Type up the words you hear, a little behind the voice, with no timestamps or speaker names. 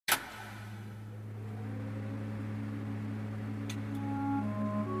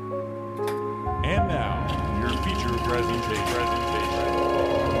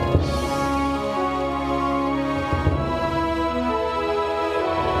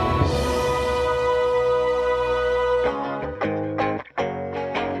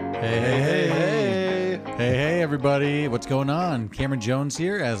Hey, everybody. What's going on? Cameron Jones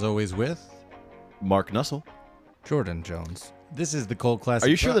here, as always, with Mark Nussel. Jordan Jones. This is the Cold Classic. Are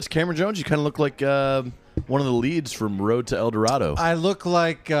you sure that's Cameron Jones? You kind of look like one of the leads from Road to El Dorado. I look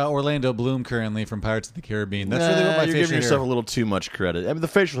like Orlando Bloom currently from Pirates of the Caribbean. That's really what my you're facial giving yourself hair. a little too much credit. I mean, the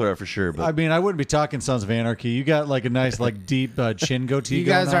facial hair for sure, but I mean, I wouldn't be talking Sons of Anarchy. You got like a nice, like deep chin goatee. You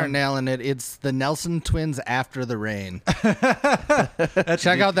guys going aren't on. nailing it. It's the Nelson twins after the rain.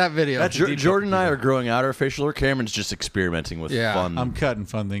 Check out that video. Jordan and I are growing out our facial hair. Cameron's just experimenting with fun. I'm cutting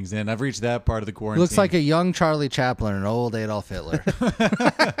fun things in. I've reached that part of the quarantine. Looks like a young Charlie Chaplin and an old Adolf Hitler.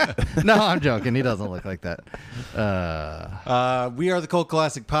 No, I'm joking. He doesn't look like that. We are the Cult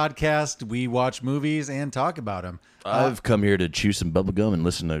Classic Podcast. We watch movies and talk about them. I've come here to chew some bubblegum and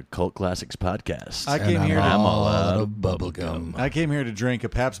listen to Cult Classics podcast. I'm all out of bubblegum. I came here to drink a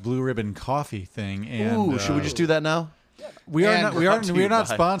Pabst Blue Ribbon coffee thing. And, Ooh, should we just do that now? We are not. brought to We you are not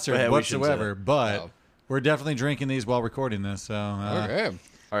by- sponsored Yeah, we shouldn't say whatsoever. that. But we're definitely drinking these while recording this. So Okay.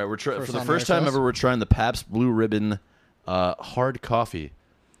 All right, for the on first our time shows? ever, we're trying the Pabst Blue Ribbon hard coffee.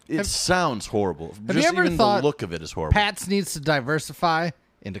 It sounds horrible. Have Just you ever even thought the look of it is horrible. Pats needs to diversify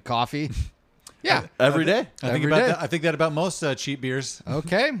into coffee. Yeah. Every day? I think Every about day. that. I think that about most cheap beers.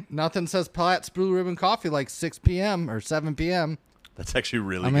 Okay. Nothing says Pat's Blue Ribbon coffee like 6 p.m. or 7 p.m. That's actually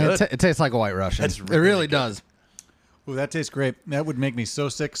really I mean, good. it tastes like a White Russian. That's it really really good. does. Ooh, that tastes great. That would make me so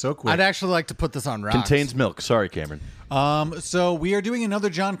sick so quick. I'd actually like to put this on rocks. Contains milk. Sorry, Cameron. So we are doing another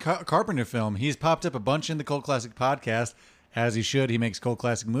John Carpenter film. He's popped up a bunch in the Cult Classic Podcast, as he should. He makes cult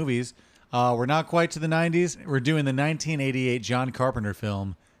classic movies. We're not quite to the 90s. We're doing the 1988 John Carpenter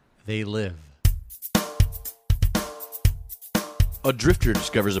film, They Live. A drifter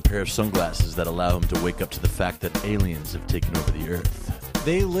discovers a pair of sunglasses that allow him to wake up to the fact that aliens have taken over the Earth.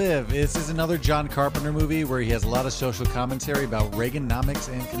 They Live. This is another John Carpenter movie where he has a lot of social commentary about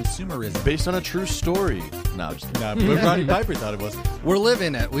Reaganomics and consumerism. Based on a true story. No, just Nah, but Roddy Piper thought it was. We're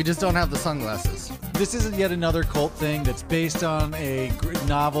living it. We just don't have the sunglasses. This is yet another cult thing that's based on a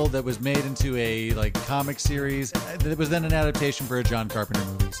novel that was made into a comic series that was then an adaptation for a John Carpenter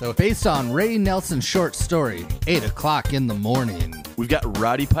movie. So Based on Ray Nelson's short story, 8 o'clock in the morning. We've got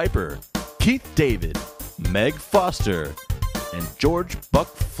Roddy Piper, Keith David, Meg Foster, and George Buck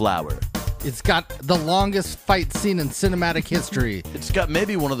Flower. It's got the longest fight scene in cinematic history. It's got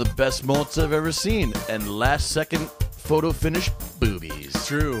maybe one of the best moments I've ever seen, and last-second photo finish boobies.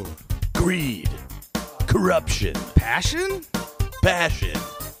 true. Greed, corruption, Passion? passion.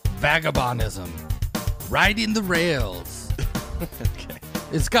 Vagabondism. Riding the rails. Okay.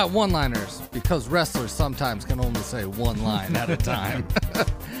 It's got one-liners because wrestlers sometimes can only say one line at a time.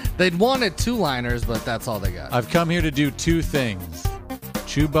 They'd wanted two-liners, but that's all they got. I've come here to do two things: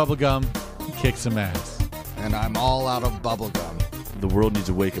 chew bubblegum, kick some ass. And I'm all out of bubblegum. The world needs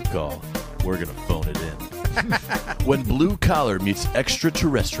a wake-up call. We're gonna phone it in. When blue collar meets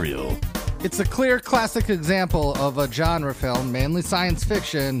extraterrestrial. It's a clear classic example of a genre film, mainly science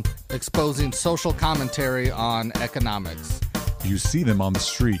fiction, exposing social commentary on economics. You see them on the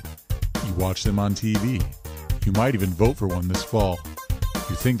street. You watch them on TV. You might even vote for one this fall.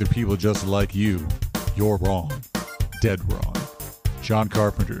 You think they're people just like you. You're wrong. Dead wrong. John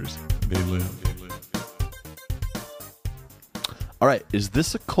Carpenter's They Live. All right, is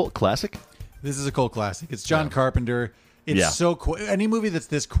this a cult classic? This is a cult classic. It's John Carpenter. It's Yeah. so any movie that's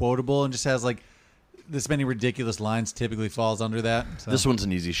this quotable and just has this many ridiculous lines typically falls under that. So. This one's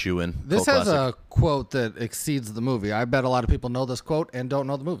an easy shoe-in. This Cult has classic. a quote that exceeds the movie. I bet a lot of people know this quote and don't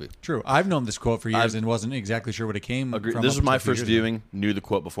know the movie. True. I've known this quote for years and wasn't exactly sure what it came Agreed. from. This up was my until a few first years ago. viewing. Knew the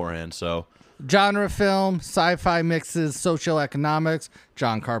quote beforehand, so Genre film, sci-fi mixes, socioeconomics,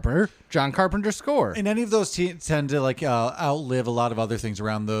 John Carpenter score. And any of those tend to outlive a lot of other things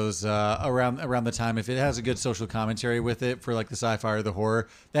around those around the time. If it has a good social commentary with it for the sci-fi or the horror,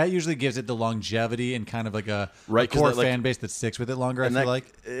 that usually gives it the longevity and kind of a Right, 'cause core that, fan base that sticks with it longer. I and feel that,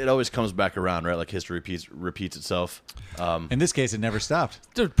 like it always comes back around, right? Like history repeats itself. in this case, it never stopped.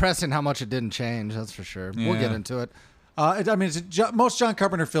 It's depressing how much it didn't change, that's for sure. We'll get Yeah. into it. Most John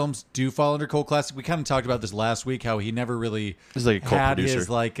Carpenter films do fall under cult classic. We kind of talked about this last week, how he never really He's like a cult had producer.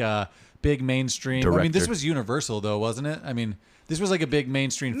 his big mainstream. I mean, this Director. was Universal though, wasn't it? I mean, this was a big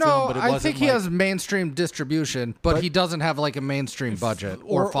mainstream No, film, but it wasn't I think he has mainstream distribution, but he doesn't have a mainstream budget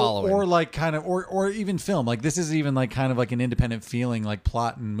or following. or even film. This is even kind of an independent feeling,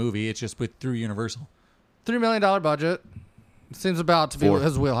 plot and movie. It's just through Universal. $3 million budget. Seems about to be 4.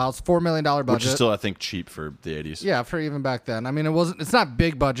 his wheelhouse. $4 million budget. Which is still, I think, cheap for the 80s. Yeah, for even back then. I mean, it's not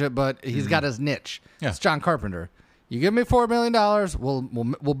big budget, but he's got his niche. Yeah. It's John Carpenter. You give me $4 million,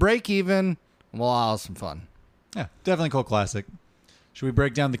 we'll break even, and we'll all have some fun. Yeah, definitely cult classic. Should we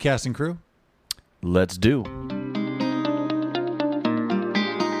break down the cast and crew? Let's do.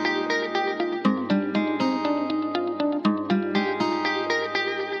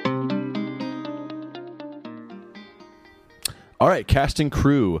 All right, cast and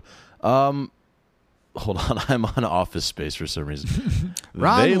crew. Hold on, I'm on Office Space for some reason.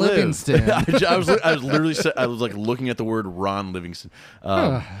 Ron They live. Livingston. I was literally I was like looking at the word Ron Livingston.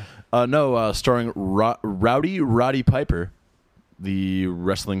 Starring Roddy Piper, the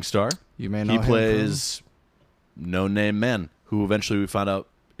wrestling star. You may know he him plays No Name Man, who eventually we found out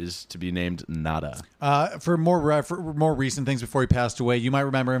is to be named Nada. For more recent things before he passed away, you might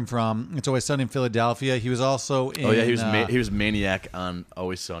remember him from It's Always Sunny in Philadelphia. He was also in... Oh yeah, he was Maniac on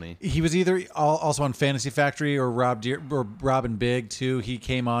Always Sunny. He was either also on Fantasy Factory or Robin Big too. He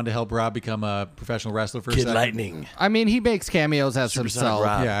came on to help Rob become a professional wrestler for a Kid second. Lightning. I mean, he makes cameos as Supersonic himself,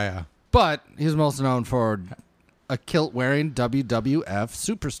 Rob. Yeah. but he's most known for a kilt-wearing WWF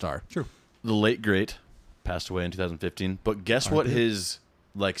superstar. True. The late great passed away in 2015. But guess what his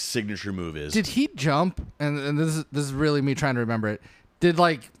signature move is? Did he jump? And this is really me trying to remember it. Did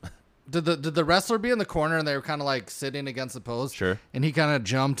the wrestler be in the corner and they were kind of like sitting against the post? Sure. And he kind of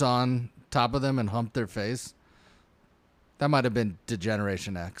jumped on top of them and humped their face. That might have been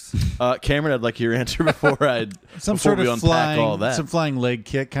Degeneration X. Cameron, I'd like your answer before Some before sort we of unpack all flying, that. some flying leg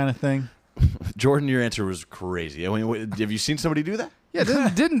kick kind of thing. Jordan, your answer was crazy. I mean, have you seen somebody do that? Yeah,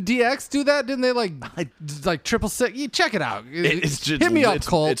 didn't DX do that? Didn't they like triple six? You check it out. It's just, Hit me up,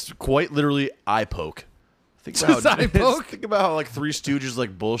 Cole. It's quite literally eye poke. Think Just eye poke? Think about how Three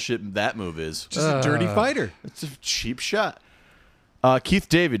Stooges bullshit that move is. Just a dirty fighter. It's a cheap shot. Keith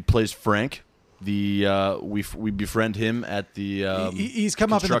David plays Frank. We befriend him at the He's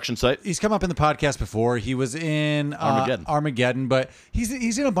come construction site. He's come up in the podcast before. He was in Armageddon, but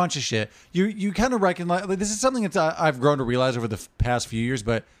he's in a bunch of shit. You kind of recognize this is something that I've grown to realize over the past few years.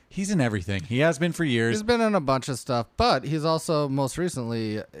 But he's in everything. He has been for years. He's been in a bunch of stuff, but he's also most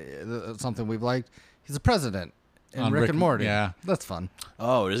recently something we've liked. He's a president in On Rick and Morty. yeah. That's fun.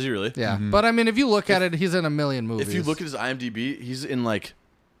 Oh, is he really? Yeah, but I mean, if you look at it, he's in a million movies. If you look at his IMDb, he's in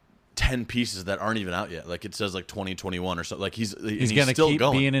 10 pieces that aren't even out yet. It says 2021 or something. He's gonna still keep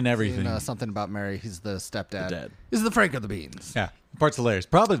going. being in everything. something about Mary. He's the stepdad. The dad. He's the Frank of the Beans. Yeah, part's hilarious.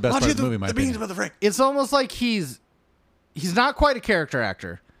 Probably the best part of the movie. In my opinion. about the Frank. It's almost like he's not quite a character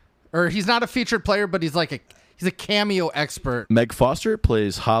actor, or he's not a featured player, but he's he's a cameo expert. Meg Foster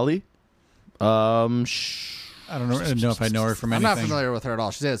plays Holly. I don't know if I know her from I'm anything. not familiar with her at all.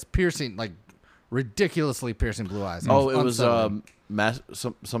 She has piercing, ridiculously piercing blue eyes. Oh, It's it was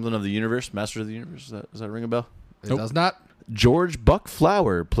unsettling. something of the universe, Master of the Universe. Does that ring a bell? It Nope. does not. George Buck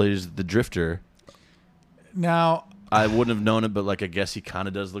Flower plays the Drifter. Now, I wouldn't have known it, but I guess he kind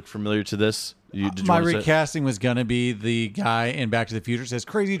of does look familiar to this. Did you my wanna say it? recasting was gonna be the guy in Back to the Future. It says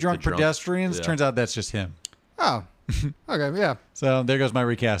crazy drunk drunk, pedestrians. yeah. Turns out that's just him. Oh, okay, yeah. So there goes my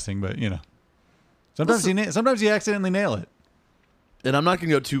recasting. But sometimes sometimes you accidentally nail it. And I'm not going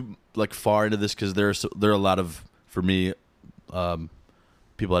to go too far into this because there are a lot of, for me,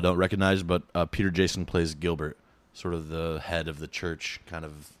 people I don't recognize. But Peter Jason plays Gilbert, sort of the head of the church, kind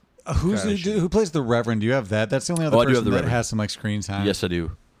of. Who plays the Reverend? Do you have that? That's the only other I do have person the that Reverend. has some screen time. Yes, I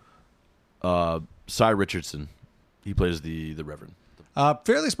do. Cy Richardson, he plays the Reverend.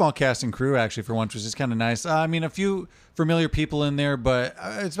 Fairly small cast and crew actually for once, which is kind of nice. I mean, a few familiar people in there, but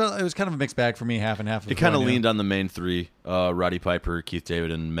it was kind of a mixed bag for me, half and half. It kind of leaned on the main three: Roddy Piper, Keith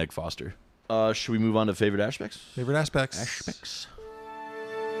David, and Meg Foster. Should we move on to favorite aspects? Favorite aspects.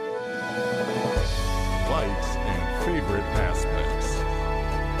 Likes and favorite aspects.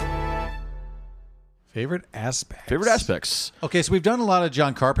 Favorite aspects. Favorite aspects. Okay, so we've done a lot of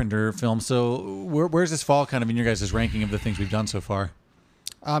John Carpenter films. So where's this fall kind of in your guys' ranking of the things we've done so far?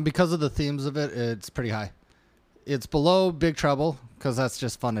 Because of the themes of it, it's pretty high. It's below Big Trouble because that's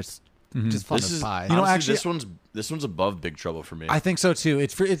just fun. It's just fun as pie. Honestly, actually- this one's above Big Trouble for me. I think so too.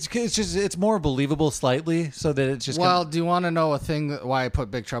 It's more believable slightly, so that it's just Well, do you want to know a thing why I put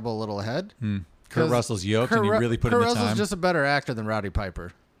Big Trouble a little ahead? Kurt Russell's yoked and you really put in Kurt the Russell's time. just a better actor than Rowdy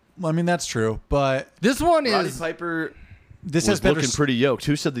Piper. Well, I mean that's true, but This one Roddy is Piper this was has better. looking pretty yoked.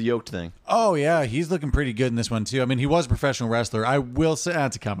 Who said the yoked thing? Oh yeah, he's looking pretty good in this one too. I mean, he was a professional wrestler. I will say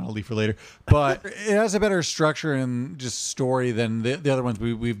that's a comment I'll leave for later, but it has a better structure and just story than the other ones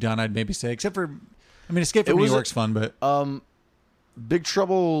we've done. I'd maybe say, except for, I mean, Escape from New York's fun, but Big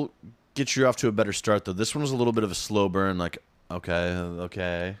Trouble gets you off to a better start though. This one was a little bit of a slow burn.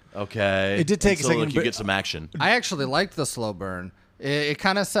 Okay. It did take a Until, second, like, you but- get some action. I actually liked the slow burn. It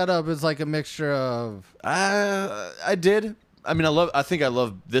kind of set up as like a mixture of. I did. I mean, I think I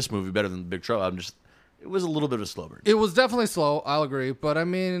love this movie better than Big Trouble. It was a little bit of a slow burn. It was definitely slow. I'll agree, but I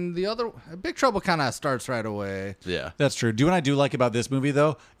mean, the other Big Trouble kind of starts right away. Yeah. That's true. Do what I do like about this movie,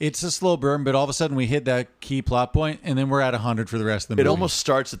 though? It's a slow burn, but all of a sudden we hit that key plot point, and then we're at 100 for the rest of the movie. It almost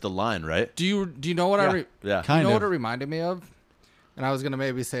starts at the line, right? Do you know what Yeah. Yeah. Kind you know of. what it reminded me of? And I was gonna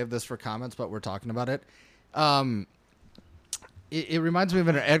maybe save this for comments, but we're talking about it. It reminds me of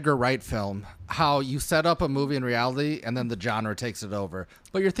an Edgar Wright film. How you set up a movie in reality, and then the genre takes it over.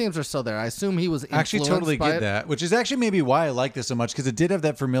 But your themes are still there. I assume he was Actually, influenced totally by get it. that, which is actually maybe why I like this so much, because it did have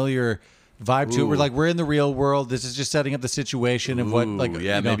that familiar vibe to it. We're Ooh. like, we're in the real world. This is just setting up the situation of what, like, Ooh, you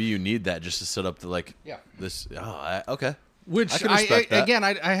yeah, know. maybe you need that just to set up the Yeah. this. Oh, okay. Which I can respect that. again,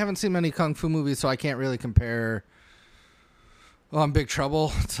 I haven't seen many kung fu movies, so I can't really compare Big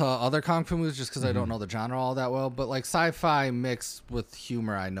Trouble to other kung fu movies just because I don't know the genre all that well. But like sci-fi mixed with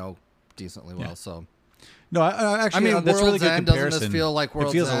humor, I know decently well. Yeah. So No, actually, mean, that's a really World's good End, doesn't this comparison. feel like It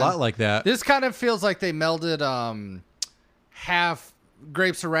World's feels a End? lot like that. this kind of feels like they melded half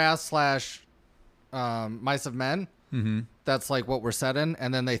Grapes of Wrath / Mice of Men. Mm-hmm. That's like what we're set in,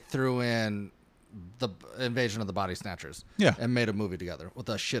 and then they threw in the Invasion of the Body Snatchers. Yeah. and made a movie together with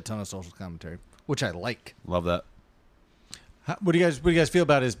a shit ton of social commentary, which I like. Love that. What do you guys feel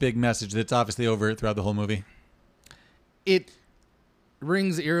about his big message that's obviously overt throughout the whole movie? It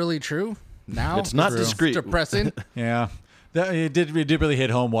rings eerily true now. It's not It's discreet. depressing. Yeah. It did really hit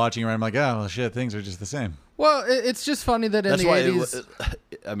home watching around. I'm like, oh, well, shit, things are just the same. Well, it's just funny that in That's the why 80s,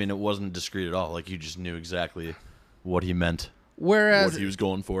 it wasn't discreet at all. Like, you just knew exactly what he meant, whereas what he was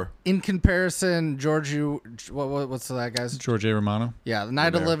going for. in comparison, what's that guy's? George A. Romano. Yeah, The Night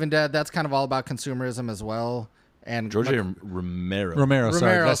of the Romero. Living Dead. That's kind of all about consumerism as well. And George A. Romero. Romero,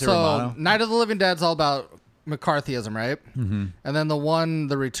 sorry. Did I say So Romano? Night of the Living Dead's all about McCarthyism, right? Mm-hmm. And then the one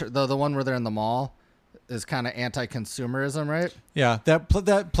where they're in the mall is kind of anti-consumerism, right? Yeah, that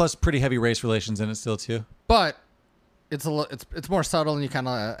plus pretty heavy race relations in it still, too. But it's it's more subtle, and you kind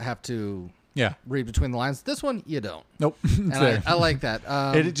of have to Yeah. read between the lines. This one, you don't. Nope. It's And there. I like that.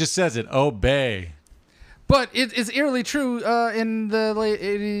 It just says it. Obey. But it is eerily true. In the late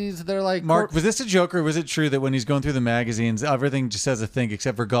 80s, they're like... Mark, was this a joke, or was it true that when he's going through the magazines, everything just says a thing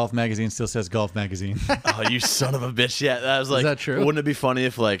except for Golf Magazine still says Golf Magazine? Oh, you son of a bitch! Yeah, that was like. that true? Wouldn't it be funny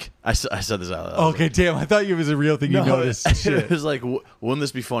if I said this out loud? Okay, damn. I thought it was a real thing you noticed. it Shit. was like, wouldn't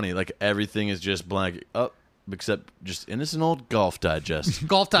this be funny? Like, everything is just blank up, except just innocent old Golf Digest.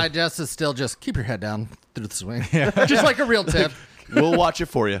 Golf Digest is still just keep your head down through the swing. Just like a real tip. We'll watch it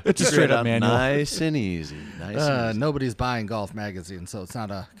for you. It's a straight up manual. Nice and easy. Nice and easy. Nobody's buying Golf Magazine, so it's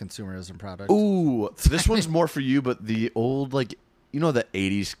not a consumerism product. Ooh, this one's more for you, but the old, like, you know, the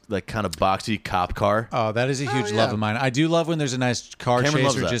 80s, like, kind of boxy cop car? Oh, that is a huge yeah. love of mine. I do love when there's a nice car Cameron chase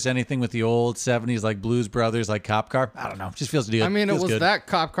loves or that. just anything with the old 70s, like Blues Brothers, like cop car. I don't know. Just feels good. I mean, it Feels was good. that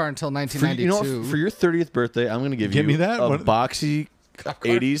cop car until For, 1992. for your 30th birthday, I'm going to give Give you me that? a What- boxy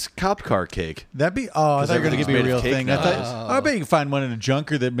 80s cop car cake. That'd be. Oh, I thought you were going to give me a everything's made real of cake thing. now. I bet you can find one in a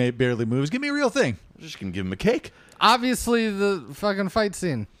junker that barely moves. Give me a real thing. I'm just going to give him a cake. Obviously, the fucking fight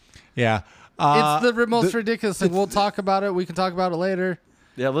scene. Yeah. It's the most ridiculous thing. We'll talk about it. We can talk about it later.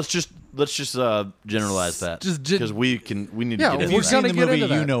 Yeah, let's just generalize that. Just because we need Yeah, to get If into you've that. seen gonna the get movie,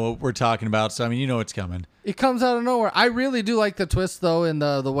 into you that. know what we're talking about. So, I mean, you know it's coming. It comes out of nowhere. I really do like the twist, though, in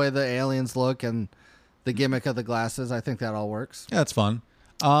the way the aliens look and the gimmick of the glasses. I think that all works. Yeah, it's fun.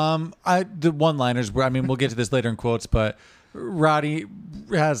 The one-liners. I mean, we'll get to this later in quotes, but Rowdy.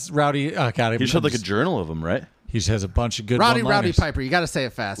 God, He just had like a journal of them, right? He just has a bunch of good Rowdy one-liners. Piper. You got to say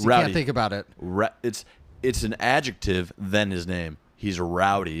it fast. You Rowdy. can't think about it. It's an adjective, then his name. He's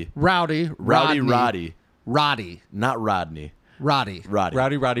rowdy. Roddy. Roddy. Roddy. Not Rodney. Roddy.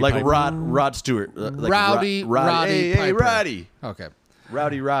 Roddy. Rowdy Like Piper. Rod Stewart. Like Rowdy Hey, Piper. Roddy. Okay.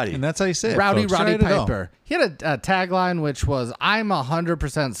 Rowdy. And that's how you say it. Rowdy folks. Roddy Write it all. Piper. He had a tagline which was, "I'm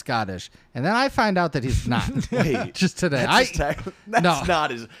 100% Scottish," and then I find out that he's not. Wait. Just today. That's No.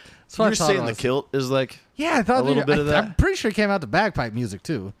 not his. what I You're thought saying it the was. kilt is like. Yeah, I thought A little bit of that? I'm pretty sure it came out to bagpipe music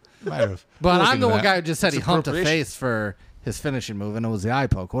too. Might have. But We'll look I'm the into one that. guy who just said It's he humped a appropriation. face for his finishing move, and it was the eye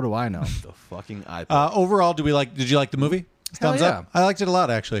poke. What do I know? The fucking iPod. Overall, did you like the movie? Hell Thumbs yeah. up. I liked it a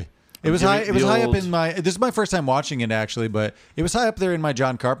lot, actually. It was giving high. it It was the high up old- in my. This is my first time watching it, actually, but it was high up there in my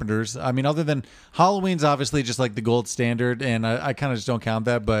John Carpenter's. I mean, other than Halloween's, obviously just like the gold standard, and I kind of just don't count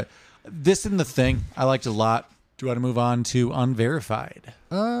that. But this and The Thing, I liked a lot. Do you want to move on to Unverified?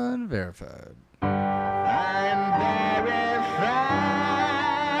 Unverified.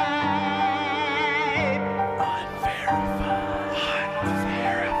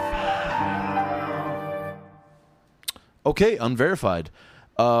 Okay, unverified.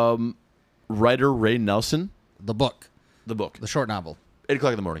 Writer Ray Nelson. The book, The book. the short novel. 8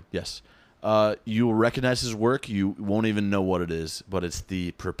 o'clock in the morning, yes. You will recognize his work. You won't even know what it is, but it's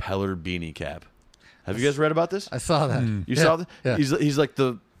the propeller beanie cap. Have you guys read about this? I saw that. You saw that? Yeah. He's like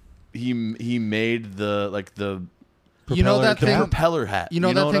he made the You know that the thing? propeller hat. You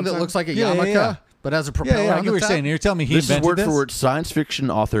know that what thing I'm that saying? looks like a Yeah, yarmulke, yeah, yeah. but has a propeller Yeah, I on get the what you're top? saying. You're telling me he This is invented word this? for word. Science fiction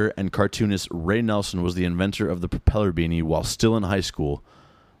author and cartoonist Ray Nelson was the inventor of the propeller beanie while still in high school.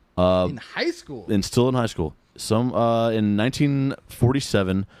 In high school. In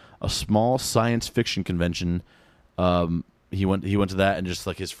 1947, a small science fiction convention. He went to that, and just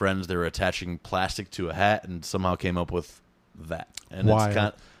like his friends, they were attaching plastic to a hat, and somehow came up with that. And Wild. it's kind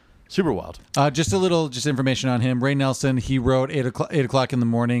of super wild. Just a little information on him. Ray Nelson, he wrote 8 o'clock in the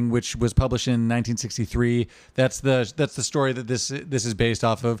morning, which was published in 1963. That's the story that this is based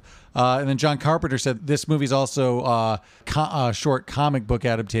off of. And then John Carpenter said this movie's also a short comic book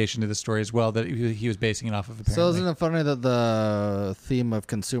adaptation to the story as well that he was basing it off of. Apparently. So isn't it funny that the theme of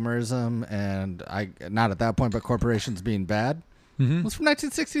consumerism and not at that point, but corporations being bad was from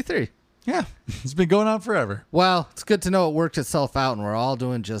 1963? Yeah, it's been going on forever. Well, it's good to know it worked itself out, and we're all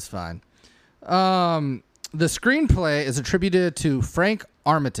doing just fine. The screenplay is attributed to Frank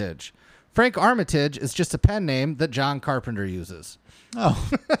Armitage. Frank Armitage is just a pen name that John Carpenter uses. Oh,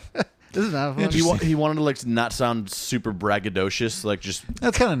 Isn't that funny? He wanted to like not sound super braggadocious, like just.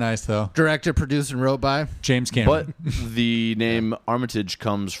 that's kind of nice though. Directed, produced, and wrote by. James Cameron. But the name Armitage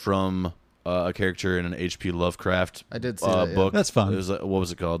comes from a character in an H.P. Lovecraft I did see that, yeah. book. That's fun. It was what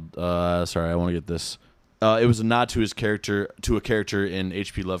was it called? Sorry, I want to get this. It was a nod to his character, to a character in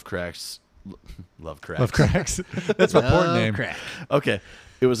H.P. Lovecraft's. Lovecracks. That's my porn name. Crack. Okay,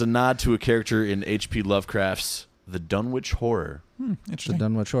 it was a nod to a character in H.P. Lovecraft's The Dunwich Horror. The Interesting.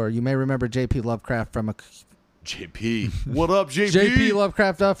 Dunwich Horror. You may remember J.P. Lovecraft from JP, what up, JP? J.P.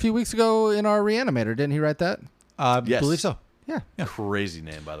 Lovecraft a few weeks ago in our Reanimator. Didn't he write that? Yes. Believe so. Yeah. Crazy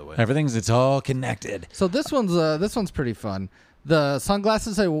name, by the way. It's all connected. So this one's pretty fun. The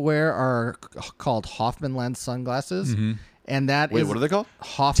sunglasses I wear are called Hoffman lens sunglasses, and that Wait, is what are they called?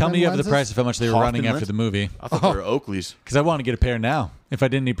 Hoffman Tell me you have the lenses. price of how much they were Hoffman running after lens? the movie. I thought they were Oakleys. Because I want to get a pair now if I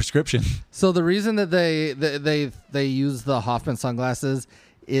didn't need prescription. So the reason that they use the Hoffman sunglasses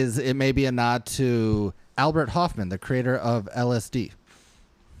is it may be a nod to Albert Hoffman, the creator of LSD.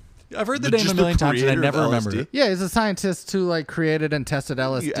 I've heard the But name a just million the times and I creator never of remembered LSD? it. Yeah, he's a scientist who created and tested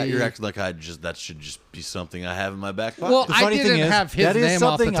LSD. You're acting like that should just be something I have in my back pocket. Well, The I funny didn't thing is, have his that is name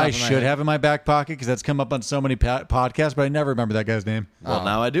off the something top I of my should head. have in my back pocket because that's come up on so many podcasts, but I never remember that guy's name. Well,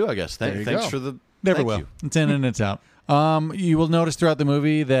 now I do, I guess. There you Thanks go. for the. Never thank will. you. It's in and it's out. You will notice throughout the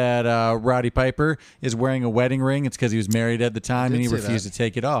movie that Roddy Piper is wearing a wedding ring. It's because he was married at the time did and he see refused that. to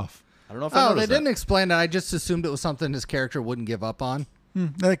take it off. I don't know if I Oh, they noticed didn't that. explain that. I just assumed it was something his character wouldn't give up on.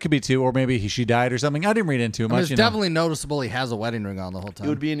 That could be too, or maybe she died or something. I didn't read into it I mean, much. it's you know. definitely noticeable he has a wedding ring on the whole time. It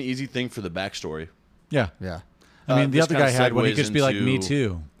would be an easy thing for the backstory. Yeah. yeah. I mean, the this other kinda guy had one. He segues could just be like, me into-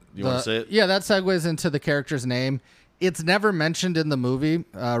 too. You want to say it? Yeah, that segues into the character's name. It's never mentioned in the movie,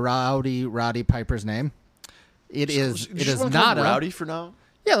 Roddy Piper's name. It is You just wanna not call him a Rowdy for now.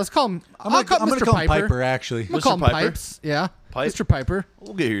 Yeah, let's call him. I'm gonna Mr. call him Piper. Piper, actually. I'm gonna Mr. call him Piper? Pipes. Yeah, Pipe? Mr. Piper.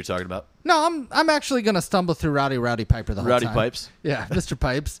 We'll get who you're talking about. No, I'm actually gonna stumble through Rowdy Piper the whole Rowdy time. Pipes. Yeah, Mr.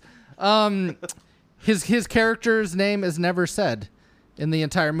 Pipes. His character's name is never said in the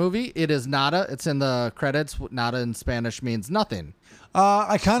entire movie. It is nada. It's in the credits. Nada in Spanish means nothing.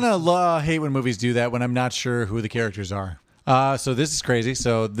 I kind of hate when movies do that when I'm not sure who the characters are. So this is crazy.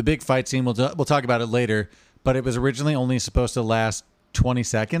 So the big fight scene, we'll talk about it later, but it was originally only supposed to last 20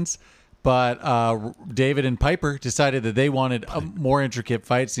 seconds. But David and Piper decided that they wanted a more intricate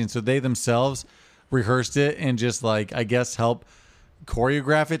fight scene, so they themselves rehearsed it and just I guess help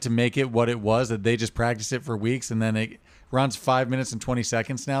choreograph it to make it what it was. That they just practiced it for weeks, and then it runs 5 minutes and 20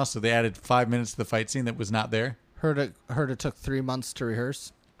 seconds now. So they added 5 minutes to the fight scene that was not there. Heard it took 3 months to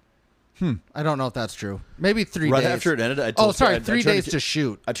rehearse. I don't know if that's true. Maybe 3 Right days. after it ended, I Oh, told sorry, I 3 turned days to- to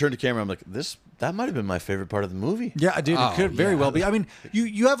shoot. I turned to camera. I'm like, that might have been my favorite part of the movie. Yeah, dude, Oh, it could very yeah. well be. I mean,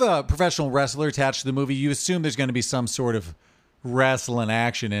 you have a professional wrestler attached to the movie. You assume there's going to be some sort of wrestling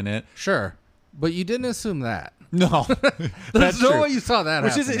action in it. Sure, but you didn't assume that. No, There's that's no true. way you saw that.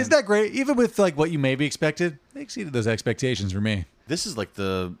 Which is happening. isn't that great? Even with what you maybe expected, they exceeded those expectations for me. This is like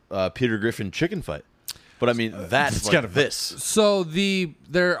the Peter Griffin chicken fight. But I mean, that's it's like kind of- this. So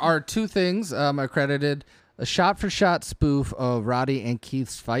there are two things accredited. A shot-for-shot spoof of Roddy and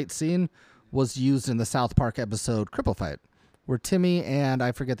Keith's fight scene was used in the South Park episode Cripple Fight, where Timmy and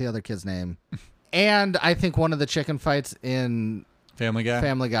I forget the other kid's name, and I think one of the chicken fights in Family Guy.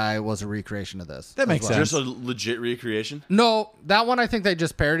 Family Guy was a recreation of this. That as makes well. sense. Just a legit recreation. No, that one I think they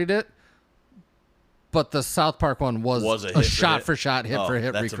just parodied it. But the South Park one was Was a a hit for shot hit? for shot, hit Oh, for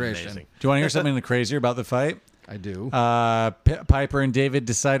hit that's recreation. amazing. Do you want to hear something crazier about the fight? I do. Piper and David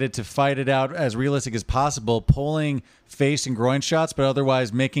decided to fight it out as realistic as possible, pulling face and groin shots, but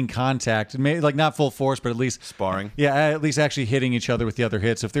otherwise making contact. Like not full force, but at least Sparring. Yeah, at least actually hitting each other with the other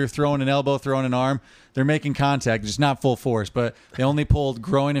hits. If they're throwing an elbow, throwing an arm, they're making contact, just not full force. But they only pulled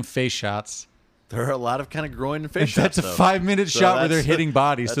groin and face shots. There are a lot of kind of groin and face That's shots. a though. 5-minute So shot where they're that's- hitting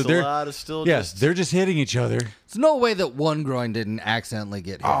bodies. That's So they're a lot of still. yes, just, they're just hitting each other. There's no way that one groin didn't accidentally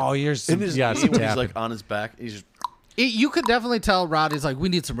get hit. Oh, you're some, in his yeah, knee some when he's tapping. like on his back. He's just, You could definitely tell Roddy's like, we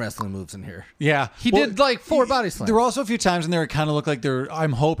need some wrestling moves in here. Yeah, He did like 4 body slams. There were also a few times in there it kind of looked like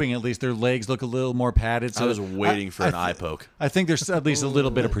I'm hoping at least their legs look a little more padded. So I was waiting for an eye poke. I think there's at least a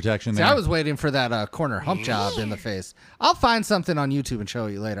little bit of protection See, there. I was waiting for that corner hump job in the face. I'll find something on YouTube and show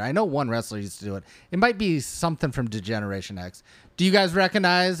you later. I know one wrestler used to do it. It might be something from Degeneration X. Do you guys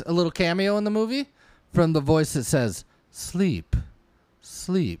recognize a little cameo in the movie from the voice that says, sleep,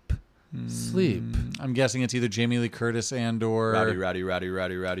 sleep, sleep? I'm guessing it's either Jamie Lee Curtis and or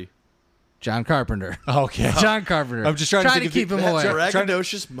Rowdy. John Carpenter. Okay. John Carpenter. I'm just trying to think to of keep the- him away.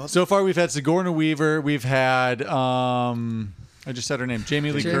 Braggadocious mother. So far we've had Sigourney Weaver, we've had I just said her name,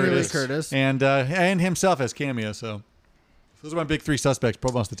 Jamie Lee Jamie Lee Curtis, Curtis. and himself as cameo. So those are my big 3 suspects,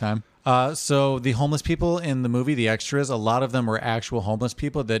 most of the time. So the homeless people in the movie, the extras, a lot of them were actual homeless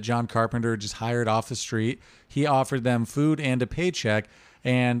people that John Carpenter just hired off the street. He offered them food and a paycheck,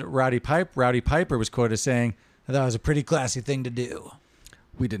 and Rowdy Piper was quoted as saying, "That was a pretty classy thing to do."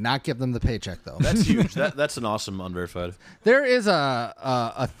 We did not give them the paycheck, though. That's huge. That's an awesome unverified. There is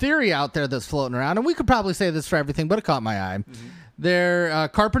a theory out there that's floating around, and we could probably say this for everything, but it caught my eye.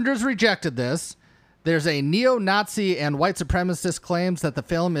 Carpenter's rejected this. There's a neo-Nazi and white supremacist claims that the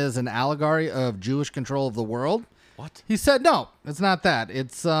film is an allegory of Jewish control of the world. What? He said, no, it's not that.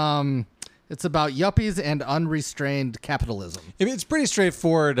 It's about yuppies and unrestrained capitalism. It's pretty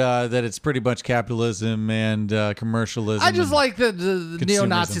straightforward that it's pretty much capitalism and commercialism. I just and- like the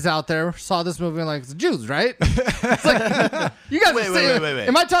neo-Nazis out there saw this movie and like, it's Jews, right? It's like, you guys Wait.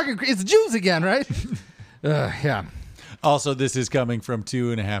 Am I talking? It's Jews again, right? Yeah. Also, this is coming from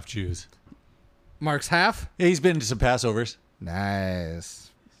 2.5 Jews. Mark's half. Yeah, he's been to some Passovers. Nice.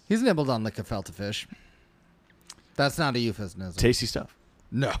 He's nibbled on the gefilte fish. That's not a euphemism. Tasty stuff.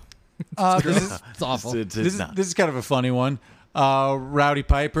 No. This is It's awful. It's this not. is kind of a funny one. Rowdy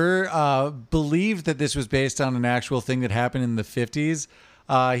Piper believed that this was based on an actual thing that happened in the 50s.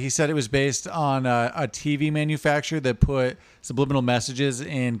 He said it was based on a TV manufacturer that put subliminal messages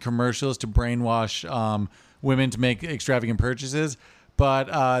in commercials to brainwash women to make extravagant purchases.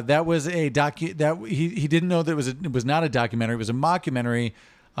 But that was a he didn't know that it was not a documentary. It was a mockumentary.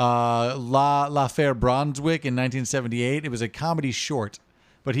 L'Affaire Brunswick in 1978. It was a comedy short.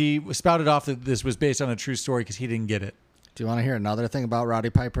 But he spouted off that this was based on a true story because he didn't get it. Do you want to hear another thing about Roddy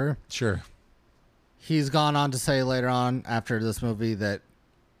Piper? Sure. He's gone on to say later on after this movie that,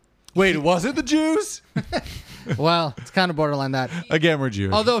 Wait, was it the Jews? well, it's kind of borderline that. Again, we're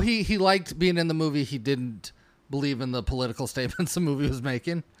Jewish. Although he liked being in the movie, he didn't believe in the political statements the movie was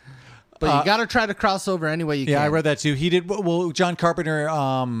making. But you got to try to cross over any way you can. Yeah, I read that too. He did well. John Carpenter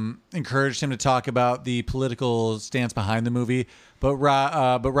encouraged him to talk about the political stance behind the movie, but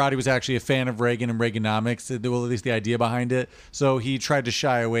Roddy was actually a fan of Reagan and Reaganomics. Well, at least the idea behind it. So he tried to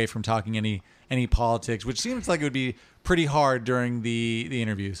shy away from talking any politics, which seems like it would be pretty hard during the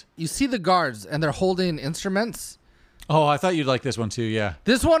interviews. You see the guards, and they're holding instruments. Oh, I thought you'd like this one too. Yeah.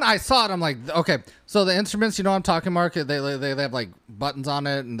 This one, I saw it. I'm like, okay. So the instruments, you know what I'm talking, Mark? They have like buttons on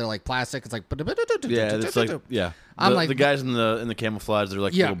it, and they're like plastic. It's like, Yeah, it's like I'm the, like- the guys in the camouflage, they're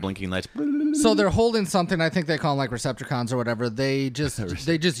like Yeah. little blinking lights. So they're holding something. I think they call them like Recepticons or whatever. They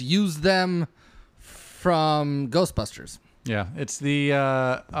just use them from Ghostbusters. Yeah. It's the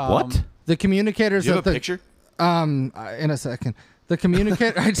What? The communicators. Do you have that a the, picture? In a second. The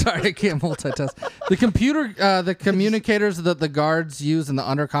communicator. I'm sorry, I can't multitask. The communicators that the guards use in the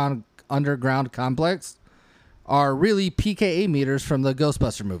underground complex are really PKA meters from the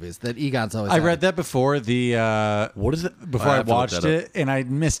Ghostbuster movies that Egon's always. I had. read that before What is it? before I have to look watched that up. it, and I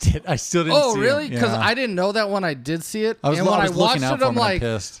missed it. I still didn't. Oh, see really? It. Because Yeah. I didn't know that when I did see it. I was- and when I I, was looking watched out it, for I'm them and I'm like,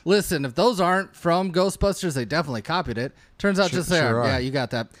 pissed. listen, if those aren't from Ghostbusters, they definitely copied it. Turns out just there. sure are. Yeah, you got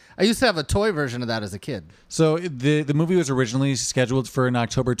that. I used to have a toy version of that as a kid. So the movie was originally scheduled for an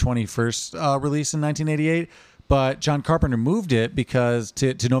October 21st release in 1988, but John Carpenter moved it because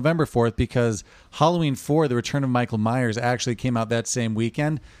to November 4th because Halloween 4: The Return of Michael Myers actually came out that same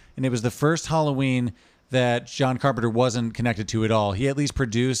weekend, and it was the first Halloween that John Carpenter wasn't connected to at all. He at least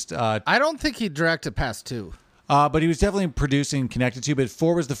produced, I don't think he directed past 2. but he was definitely producing connected to. But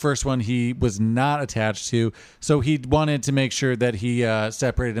 4 was the first one he was not attached to. So he wanted to make sure that he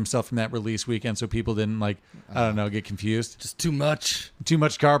separated himself from that release weekend so people didn't, like, I don't know, get confused. Just too much. Too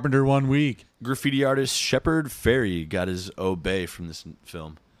much Carpenter one week. Graffiti artist Shepard Fairey got his Obey from this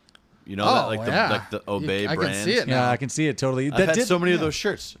film. You know, Oh, that, yeah. like the Obey I brand. can see it Yeah, now. I can see it totally. I've had so many of those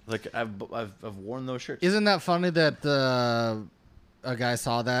shirts. Like I've worn those shirts. Isn't that funny that a guy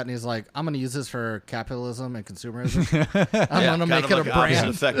saw that and he's like, I'm going to use this for capitalism and consumerism. I'm going to make it a brand.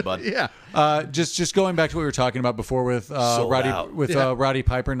 Effect, bud. Yeah. Just going back to what we were talking about before with Sold out. Roddy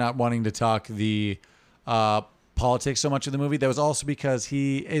Piper not wanting to talk the politics so much of the movie. That was also because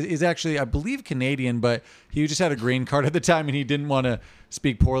he is actually, I believe, Canadian, but he just had a green card at the time and he didn't want to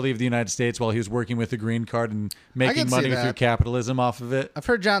speak poorly of the United States while he was working with the green card and making can see money that. through capitalism off of it. I've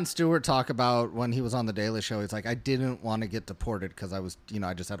heard Jon Stewart talk about when he was on The Daily Show. He's like, I didn't want to get deported because I was,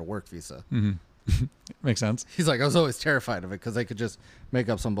 I just had a work visa. Makes sense. He's like, I was always terrified of it because they could just make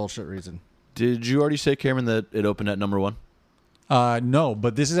up some bullshit reason. Did you already say, Cameron, that it opened at number 1? No,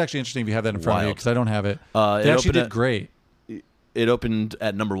 but this is actually interesting if you have that in front of you Wild. because I don't have it. It It actually opened did at- great. It opened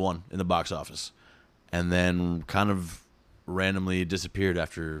at number 1 in the box office, and then kind of randomly disappeared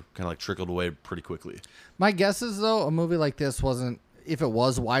after kind of like trickled away pretty quickly. My guess is, though, a movie like this wasn't, if it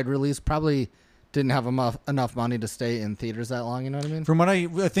was wide release, probably didn't have enough money to stay in theaters that long. You know what I mean? From what I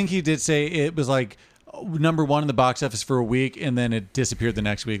think he did say, it was like number 1 in the box office for a week, and then it disappeared the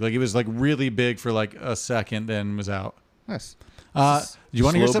next week. Like it was like really big for like a second, then was out. Nice. You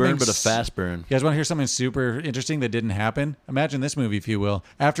want to hear Slow something? burn, but a fast burn. You guys want to hear something super interesting that didn't happen? Imagine this movie, if you will.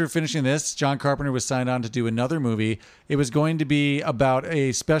 After finishing this, John Carpenter was signed on to do another movie. It was going to be about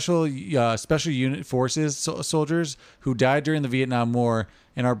a special unit forces soldiers who died during the Vietnam War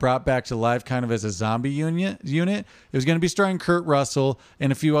and are brought back to life kind of as a zombie unit. It was going to be starring Kurt Russell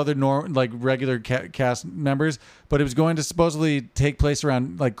and a few other regular cast members, but it was going to supposedly take place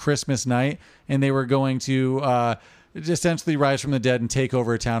around like Christmas night, and they were going to essentially rise from the dead and take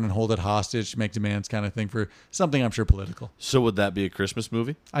over a town and hold it hostage to make demands, kind of thing, for something I'm sure political. So would that be a Christmas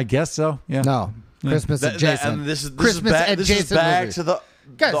movie? I guess so. Yeah. No. Christmas adjacent. And this is Christmas back, this is adjacent back movie. to the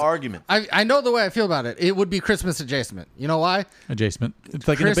Guys, argument. I know the way I feel about it. It would be Christmas adjacent. You know why? Adjacent. It's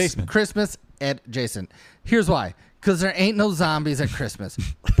like in a basement. Christmas adjacent. Here's why. Because there ain't no zombies at Christmas.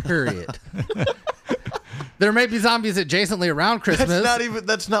 Period. There may be zombies adjacently around Christmas.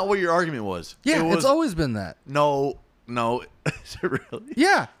 That's not what your argument was. Yeah, It was, it's always been that. no. Is it really?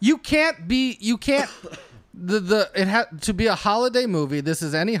 Yeah, you can't. It had to be a holiday movie. This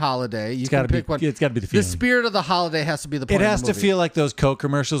is any holiday. You can pick one. It's got to be the The feeling. spirit of the holiday has to be the point. It has of the to movie. feel like those Coke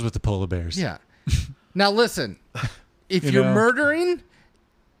commercials with the polar bears. Yeah. Now listen, if You you're know? murdering,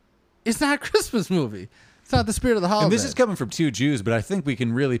 it's not a Christmas movie. It's not the spirit of the holiday. And this is coming from 2 Jews, but I think we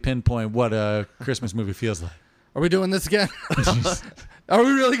can really pinpoint what a Christmas movie feels like. Are we doing this again? Are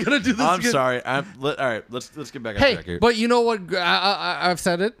we really gonna do this I'm again? sorry. All right, let's get back on Hey, track here. but you know what? I've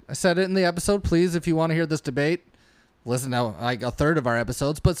said it. I said it in the episode. Please, if you want to hear this debate, listen to like a third of our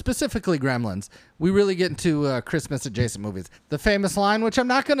episodes, but specifically Gremlins. We really get into Christmas adjacent movies. The famous line, which I'm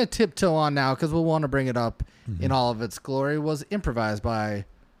not going to tiptoe on now because we'll want to bring it up in all of its glory, was improvised by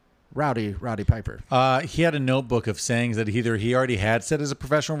Roddy Piper. He had a notebook of sayings that either he already had said as a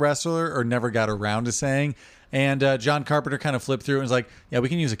professional wrestler or never got around to saying. And John Carpenter kind of flipped through and was like, yeah, we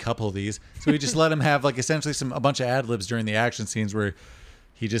can use a couple of these. So he just let him have like essentially a bunch of ad-libs during the action scenes where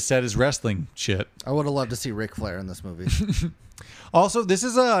he just said his wrestling shit. I would have loved to see Ric Flair in this movie. Also, this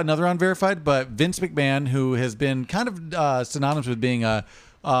is another unverified, but Vince McMahon, who has been kind of synonymous with being I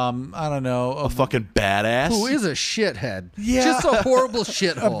don't know, a fucking badass. Who is a shithead. Yeah. Just a horrible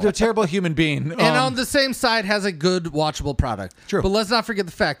shithole. a terrible human being. And on the same side has a good watchable product. True. But let's not forget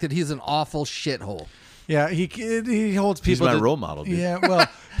the fact that he's an awful shithole. yeah, he holds people. He's my to- role model, dude. Yeah, well,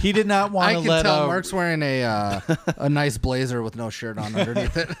 he did not want I to can let. tell Mark's wearing a nice blazer with no shirt on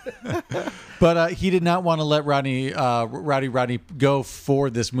underneath it. But he did not want to let Rodney go for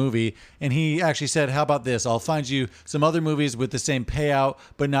this movie. And he actually said, how about this? I'll find you some other movies with the same payout,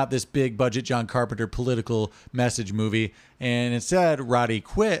 but not this big budget John Carpenter political message movie. And instead, Roddy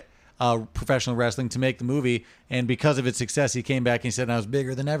quit professional wrestling to make the movie. And because of its success, he came back and he said, I was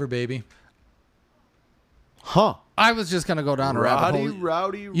bigger than ever, baby. Huh. I was just going to go down a rabbit hole.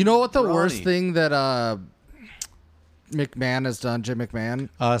 Rowdy. You know what the Ronnie. worst thing that McMahon has done. Jim McMahon.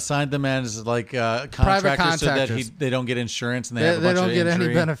 Signed them as like contractors so that contractors. they don't get insurance and they They, have a they bunch don't of get any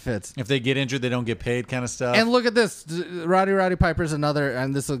injury. benefits. If they get injured, they don't get paid, kind of stuff. And look at this, Roddy Piper's another,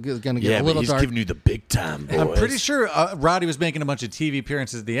 and this is going to get Yeah, a but little he's dark. giving you the big time, boys. I'm pretty sure Roddy was making a bunch of TV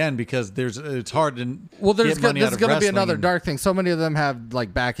appearances at the end because it's hard to Well, get money this out is of going to be wrestling. another dark thing. So many of them have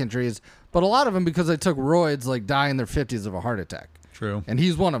like back injuries, but a lot of them because they took roids, like die in their 50s of a heart attack. True. And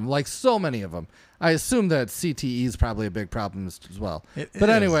he's one of them, like so many of them. I assume that CTE is probably a big problem as well. But is.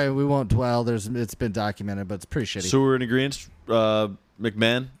 anyway, we won't dwell. It's been documented, but it's pretty shitty. So we're in agreement.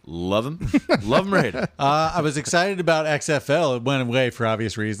 McMahon, love him. Love him right. I was excited about XFL. It went away for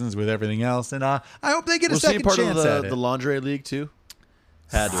obvious reasons with everything else, and I hope they get a Was he second part chance of at the it. lingerie league too?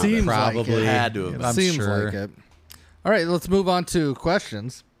 Had to have Seems been. like Probably it. Had to have been. I'm Seems sure. like it. All right, let's move on to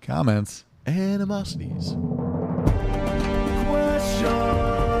questions. Comments. Animosities.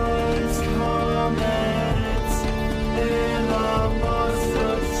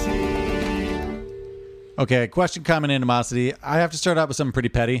 Okay, question, comment, animosity. I have to start out with something pretty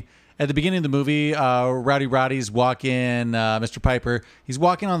petty. At the beginning of the movie, Roddy's walking, Mr. Piper. He's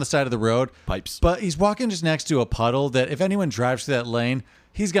walking on the side of the road. Pipes. But he's walking just next to a puddle that if anyone drives through that lane,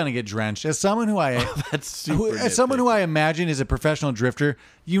 he's going to get drenched. As someone who I That's super as someone who I imagine is a professional drifter,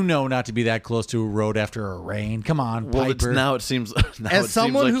 you know not to be that close to a road after a rain. Come on, Well, it's, Piper. now it seems. Now As it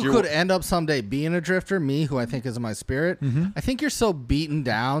someone seems like who you're- could end up someday being a drifter, me, who I think is in my spirit, I think you're so beaten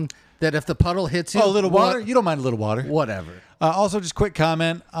down that if the puddle hits you, Oh, a little water? what- You don't mind a little water. whatever. Also, just quick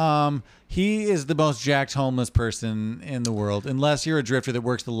comment. He is the most jacked homeless person in the world, unless you're a drifter that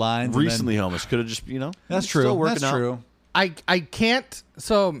works the lines. and then- recently homeless could have just that's it's true. Still working That's out. true. I can't.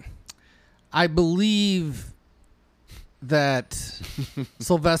 So, I believe that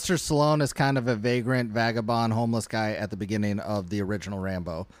Sylvester Stallone is kind of a vagrant, vagabond, homeless guy at the beginning of the original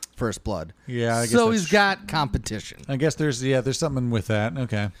Rambo, First Blood. Yeah, I guess so that's he's got competition, I guess there's something with that.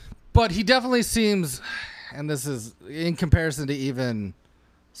 Okay. but he definitely seems, and this is in comparison to even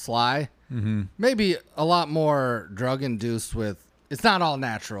Sly, maybe a lot more drug induced with. It's not all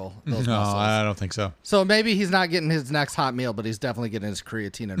natural. Those No, muscles. I don't think so. So maybe he's not getting his next hot meal, but he's definitely getting his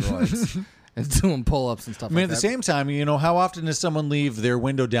creatine and roids and doing pull-ups and stuff I mean, like at the that. same time, how often does someone leave their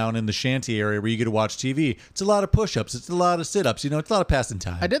window down in the shanty area where you get to watch TV? It's a lot of push-ups. It's a lot of sit-ups. It's a lot of passing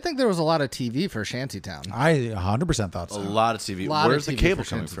time. I did think there was a lot of TV for Shantytown. I 100% thought A so. lot of TV. Lot of Where's the TV cable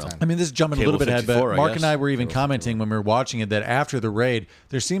for coming Shantytown. from? I mean, this is jumping a Cable little bit ahead, but 54, I Mark guess. and I were even commenting when we were watching it that after the raid,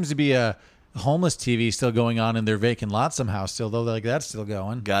 there seems to be a homeless TV still going on in their vacant lot somehow. Still, though, like that's still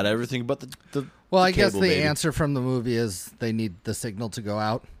going. Got everything but the Well, the I guess cable, the baby. answer from the movie is they need the signal to go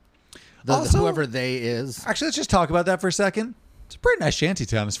out. Also- Whoever they is. Actually, let's just talk about that for a second. It's a pretty nice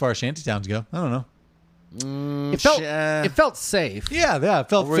shantytown as far as shantytowns go. I don't know. It felt safe. Yeah, it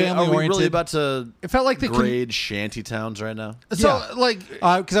felt Are we family really oriented. about to It felt like the grade shanty towns right now? so Yeah. like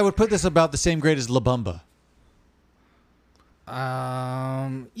Because I would put this about the same grade as La Bamba.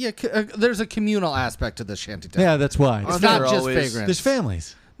 there's a communal aspect to the Shantytown. Yeah, that's why. It's Aren't not there just always- vagrants. There's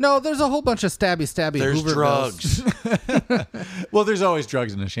families. No, there's a whole bunch of stabby There's Hoovervilles. drugs. Well, there's always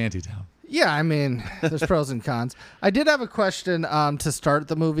drugs in a shantytown. Yeah, I mean, there's pros and cons. I did have a question to start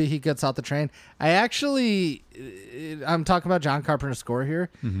the movie. He gets out the train. I'm talking about John Carpenter's score here.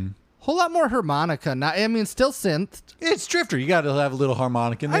 Whole lot more harmonica. Not, I mean, still synth. It's Drifter. You got to have a little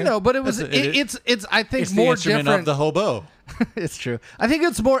harmonic in there. I know, but it was That's it's I think it's the more instrument different. of the hobo. It's true. I think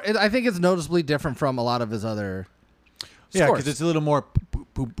it's more. I think it's noticeably different from a lot of his other. Yeah, scores. because it's a little more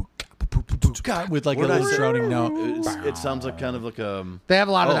with like a What did I little say? droning note. It sounds like kind of like They have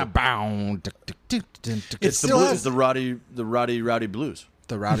a lot of Oh. that bound. it's still the has- blues, the rowdy blues.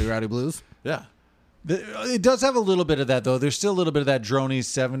 The rowdy blues. Yeah. It does have a little bit of that though. There's still a little bit of that drony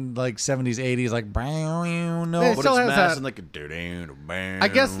 70s, 80s, like It But still it's has mass that- and like a I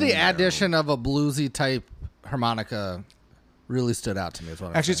guess the addition of a bluesy type harmonica really stood out to me. Is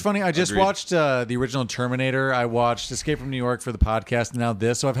what Actually, it's funny. I just Agreed. watched the original Terminator. I watched Escape from New York for the podcast, and now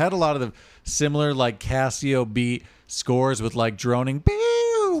this. So I've had a lot of the similar like Casio beat scores with like droning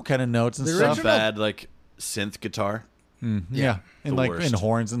pew kind of notes and The stuff. original- bad like synth guitar. Yeah, and The like worst. and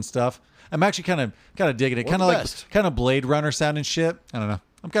horns and stuff. I'm actually kind of digging it. Or Kind the of like best. kind of Blade Runner sounding shit. I don't know.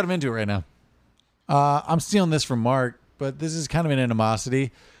 I'm kind of into it right now. I'm stealing this from Mark, but this is kind of an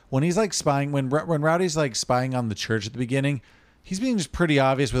animosity. When he's like spying, when Rowdy's like spying on the church at the beginning, he's being just pretty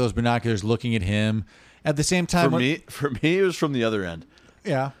obvious with those binoculars looking at him. At the same time, For me, it was from the other end.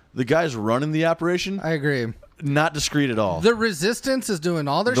 yeah. The guys running the operation, I agree. not discreet at all. The resistance is doing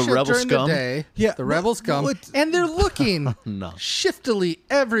all their The shit rebel during scum? the day. Yeah, the rebel well, scum, what- and they're looking No. shiftily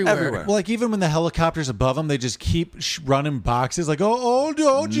everywhere. Everywhere. Well, like even when the helicopter's above them, they just keep running boxes. Like, oh,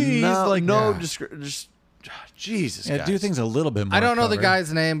 geez. no, like, no, yeah. just Jesus, Yeah, guys. do things a little bit more. I don't know the covered.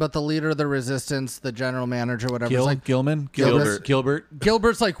 guy's name, but the leader of the resistance, the general manager, whatever. Gil, is like, Gilman, Gilbert. Gilbert.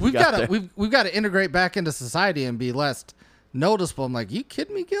 Gilbert's like, we've got got there. to we've got to integrate back into society and be less noticeable. I'm like, you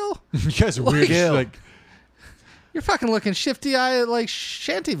kidding me, Gil? You guys are weird. Gil. Like, You're fucking looking shifty eye like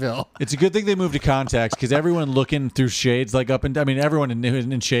Shantyville. it's a good thing they moved to contacts because everyone looking through shades, like up and I mean, everyone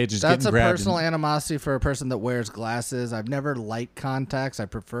in shades is That's getting a grabbed. personal animosity for a person that wears glasses. I've never liked contacts. I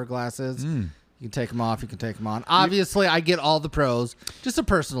prefer glasses. You can take them off. You can take them on. Obviously, I get all the pros. Just a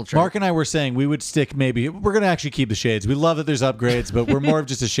personal trait. Mark and I were saying we would stick maybe we're gonna actually keep the shades. We love that there's upgrades, but we're more of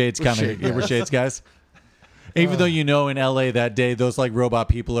just a shades kind of shade we're shades guys. Even though you know in LA that day those like robot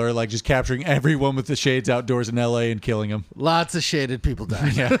people are like just capturing everyone with the shades outdoors in LA and killing them. Lots of shaded people die.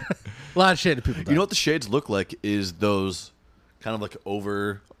 Yeah. A lot of shaded people die. You know what the shades look like is those kind of like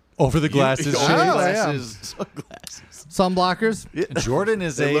over Over the glasses. over shades. yeah. glasses, sunglasses. Sunblockers. Jordan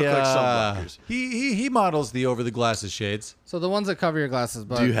is They a look like sunblockers. he models the over the glasses shades. So the ones that cover your glasses,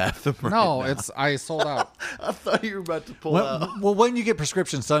 but Do you have them? Right no, now? I sold out. I thought you were about to pull out. Well, when you get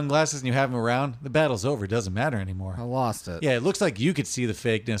prescription sunglasses and you have them around, the battle's over. It doesn't matter anymore. I lost it. Yeah, it looks like you could see the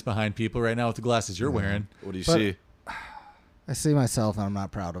fakeness behind people right now with the glasses you're wearing. What do you But- see? I see myself and I'm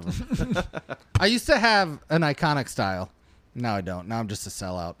not proud of them. I used to have an iconic style. Now I don't. Now I'm just a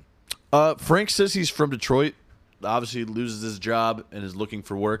sellout. Frank says he's from Detroit. Obviously, loses his job and is looking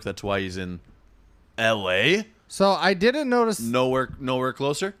for work. That's why he's in L.A. So I didn't notice. Nowhere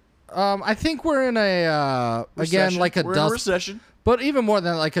closer. I think we're in a again Recession. like a We're in a dust, recession. but even more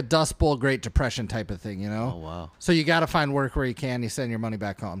than like a Dust Bowl Great Depression type of thing, you know. Oh wow. So you got to find work where you can. You send your money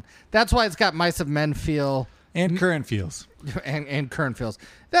back home. That's why it's got Mice of Men feel And current feels. and current feels.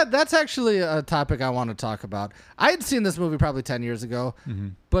 That's actually a topic I want to talk about. I had seen this movie probably 10 years ago,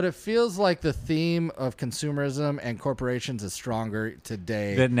 but it feels like the theme of consumerism and corporations is stronger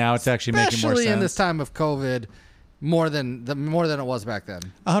today. That now it's actually making more especially sense. in this time of COVID, more than it was back then.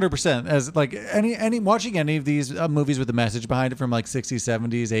 100%. As like any watching any of these movies with the message behind it from like 60s,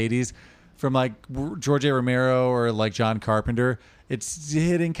 70s, 80s, from like George A. Romero or like John Carpenter, it's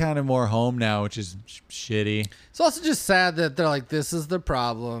hitting kind of more home now, which is shitty. It's also just sad that they're like, this is the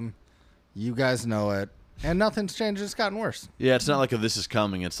problem. You guys know it. And nothing's changed. It's gotten worse. Yeah, it's not like a "this is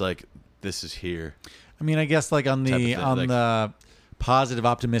coming." It's like "this is here." I mean, I guess like on Type of the thing, on like- the positive,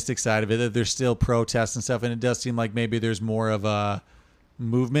 optimistic side of it, that there's still protests and stuff, and it does seem like maybe there's more of a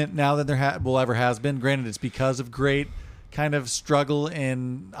movement now than there will ever has been. Granted, it's because of great kind of struggle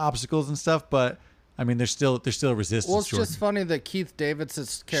and obstacles and stuff, but I mean, there's still resistance. Well, it's Jordan. just funny that Keith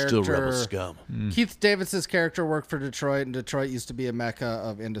Davids's Still rebel character, scum. Keith Davids's character worked for Detroit, and Detroit used to be a mecca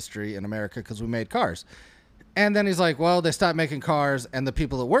of industry in America because we made cars. And then he's like, well, they stopped making cars, and the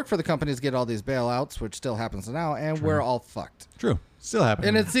people that work for the companies get all these bailouts, which still happens now, and we're all fucked. True. Still happening.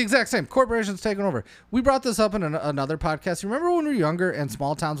 And it's the exact same. Corporations taking over. We brought this up in another podcast. You remember when we were younger and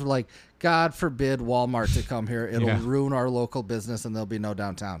small towns were like, God forbid Walmart to come here. It'll Yeah. ruin our local business and there'll be no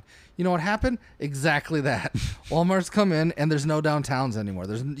downtown. You know what happened? Exactly that. Walmart's come in and there's no downtowns anymore.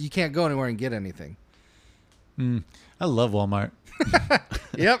 You can't go anywhere and get anything. I love Walmart.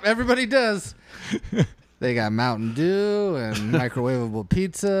 Yep, everybody does. They got Mountain Dew and microwavable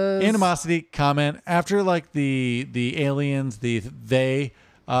pizzas. Animosity comment after like the aliens they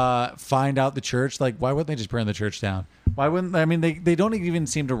find out the church, like why wouldn't they just burn the church down? Why wouldn't I mean they don't even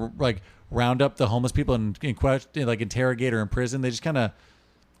seem to like round up the homeless people and question, like interrogate or imprison. They just kind of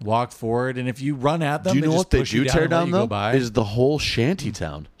walk forward, and if you run at them, Do you know just what they push you do down tear and let down you go though? by. Is the whole shanty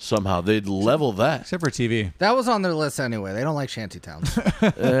town somehow they'd level that? Except for TV. That was on their list anyway. They don't like shanty towns.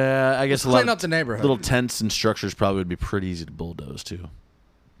 I guess a lot Clean of up the neighborhood. little tents and structures probably would be pretty easy to bulldoze too.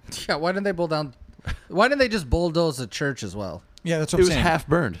 Yeah, why didn't they Why didn't they just bulldoze a church as well? Yeah, that's It what I'm was saying. half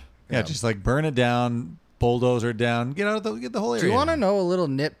burned. Yeah, just like burn it down, bulldozer down, get the whole area. Do you want to down. know a little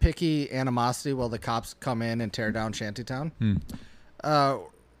nitpicky animosity while the cops come in and tear down Shantytown?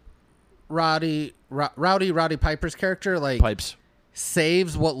 Rowdy Piper's character like Pipes.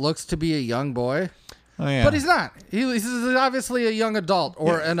 saves what looks to be a young boy, Oh, yeah. but he's not. He's obviously a young adult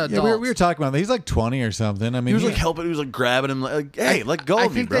or an Yeah, adult. we were talking about that. He's like 20 or something. I mean, He was like helping. He was like grabbing him. Like, hey, let go I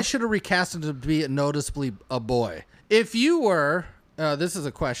of me, think bro. they should have recast him to be noticeably a boy. If you were, this is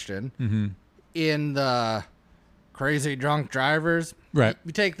a question, Mm-hmm. in the Crazy Drunk Drivers, right.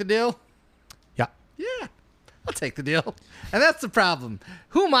 you take the deal? Yeah. Yeah, I'll take the deal. And that's the problem.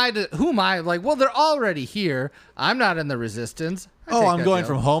 Who am I? Like, well, they're already here. I'm not in the resistance. I Oh, take I'm that going deal.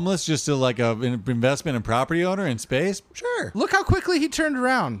 from homeless just to like an investment and property owner in space? Sure. Look how quickly he turned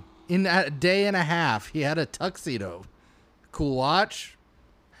around. In a day and a half, he had a tuxedo. Cool watch.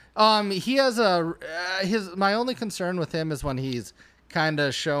 He has my only concern with him is when he's kind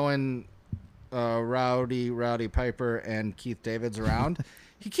of showing Rowdy Piper and Keith David's around,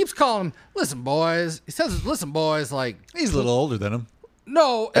 he keeps calling them, listen, boys. He says, listen, boys, like... He's a little older than him.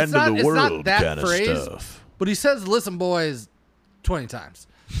 No, it's End of not, the it's not world that kinda phrase. stuff. But he says, listen, boys, 20 times.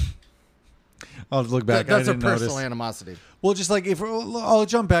 I'll look back. That's I a didn't personal notice. animosity. Well, just like if I'll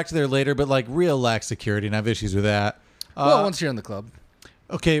jump back to there later, but like real lax security, and I have issues with that. Well, once you're in the club.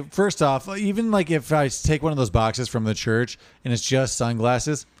 Okay, first off, even like if I take one of those boxes from the church and it's just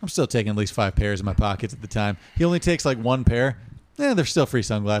sunglasses, I'm still taking at least 5 pairs in my pockets at the time. He only takes like 1 pair. They're still free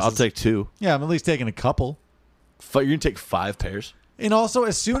sunglasses. I'll take 2. Yeah, I'm at least taking a couple. You're gonna take 5 pairs. And also,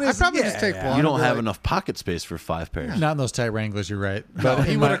 as soon as I'd probably just take one. You don't and be have like, enough pocket space for 5 pairs. not in those tight Wranglers, you're right. No, But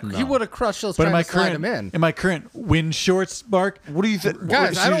he in my- would have crushed those but in trying my to slide current him in. in my current wind shorts, Mark. What do you think,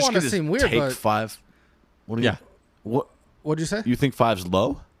 Guys, I don't want wanna seem weird, Take but- 5. What do you? Yeah. What What'd you say? you think 5's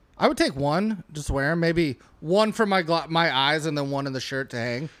low? I would take one, just wear 'em. Maybe one for my my eyes and then one in the shirt to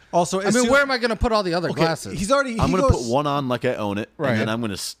hang. Also, I mean, where am I going to put all the other Okay, glasses? he's already. I'm he gonna goes- put one on like I own it, Right. and then I'm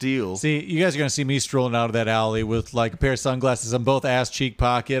gonna steal. See, you guys are gonna see me strolling out of that alley with like a pair of sunglasses on both ass cheek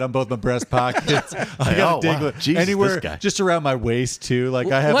pocket, on both my breast pockets. I got Oh, a dig wow. Jesus, anywhere this guy. just around my waist too. Like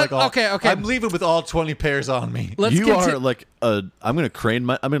I have like all. Okay. I'm leaving with all 20 pairs on me. Let's You conti- are like I'm gonna crane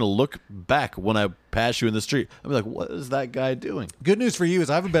my. I'm gonna look back when I pass you in the street. I'm like, what is that guy doing? Good news for you is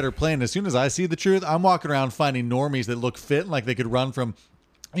I have a better plan. As soon as I see the truth, I'm walking around finding normies that look fit, like they could run from,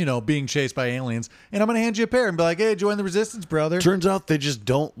 being chased by aliens, and I'm gonna hand you a pair and be like, "Hey, join the resistance, brother." Turns out they just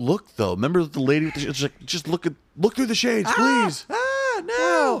don't look though. Remember the lady with the shades? Like, just look through the shades, please.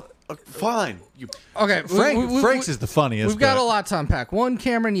 No. Fine. You Okay, Frank's is the funniest. We've got but- a lot to unpack. One,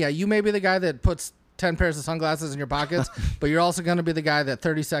 Cameron, yeah, you may be the guy that puts 10 pairs of sunglasses in your pockets, but you're also going to be the guy that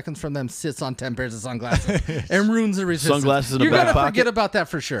 30 seconds from them sits on 10 pairs of sunglasses and ruins the resistance. Sunglasses in a You're back gonna pocket? forget about that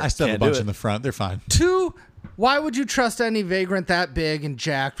for sure. I still have a Can't do bunch it. in the front. They're fine. 2, why would you trust any vagrant that big and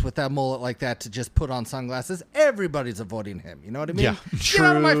jacked with that mullet like that to just put on sunglasses? Everybody's avoiding him. You know what I mean? Yeah. Get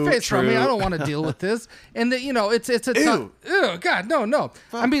out of my True, face from me. true. I don't want to deal with this. And that it's a Ew. ew, God, no.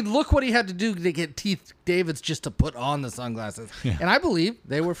 I mean, look what he had to do to get Keith Davids just to put on the sunglasses. And I believe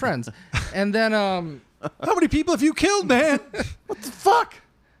they were friends. And then How many people have you killed, man? what the fuck?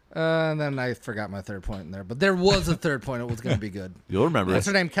 and then I forgot my third point in there, but there was a third point. It was going to be good. You'll remember What's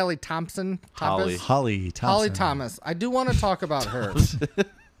it. her name? Kelly Thompson? Holly. Thomas? Holly Thompson. Holly Thomas. I do want to talk about her.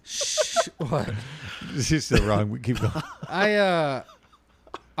 What? She's still wrong. We keep going. I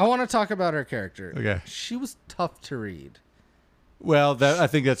want to talk about her character. Okay. She was tough to read. Well, I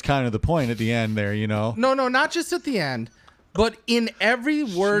think that's kind of the point at the end there, No, not just at the end, but in every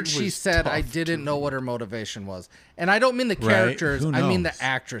word she was said, I tough didn't know what her motivation was. And I don't mean the Right. characters, Who I mean the knows?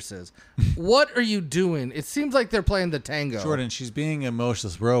 actresses. What are you doing? It seems like they're playing the tango. Jordan, she's being an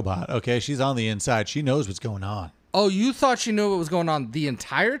emotionless robot, okay? She's on the inside. She knows what's going on. Oh, you thought she knew what was going on the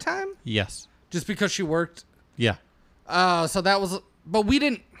entire time? Yes. Just because she worked? Yeah. So that was... But we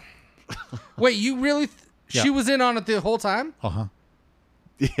didn't... Wait, you really... Yeah. She was in on it the whole time? Uh-huh.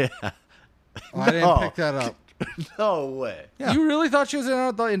 Yeah. Oh, I didn't pick that up. No way. Yeah. You really thought she was in on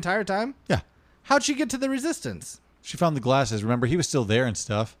it the entire time? Yeah. How'd she get to the resistance? She found the glasses. Remember, he was still there and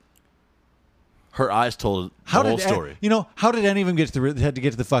stuff. Her eyes told the How whole did story. how did any of them get to had to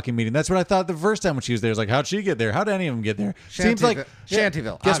get to the fucking meeting? That's what I thought the first time when she was there. It's like, how'd she get there? How did any of them get there? Seems like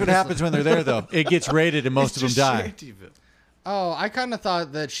Shantyville. Guess what obviously. happens when they're there though? It gets raided and most of them die. Oh, I kind of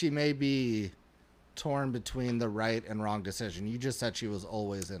thought that she may be torn between the right and wrong decision. You just said she was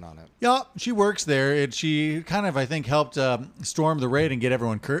always in on it. Yeah, she works there. And she kind of, I think, helped storm the raid and get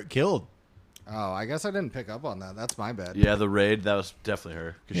everyone killed. Oh, I guess I didn't pick up on that. That's my bad. Yeah, the raid, that was definitely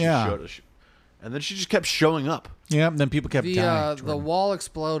her. 'Cause Yeah. She showed us. And then she just kept showing up. Yeah, and then people kept dying. The wall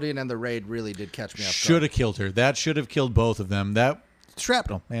exploding and the raid really did catch me up. Should have killed her. That should have killed both of them. That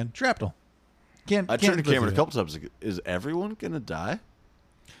shrapnel, man, shrapnel. I turned to live Cameron with a couple times. Like, is everyone gonna die?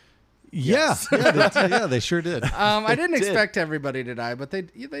 Yeah, they sure did. I didn't expect everybody to die, but they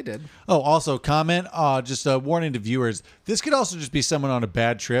did. Oh, also comment, just a warning to viewers. This could also just be someone on a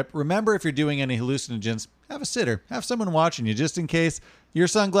bad trip. Remember, if you're doing any hallucinogens, have a sitter. Have someone watching you just in case your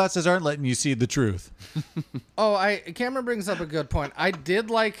sunglasses aren't letting you see the truth. Oh, Cameron brings up a good point. I did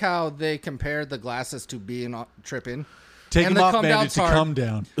like how they compared the glasses to being tripping. Take And them the off, come man, down's to hard. come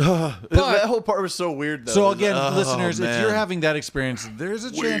down. That whole part was so weird, though. So It was again, like, listeners, if man. you're having that experience, there's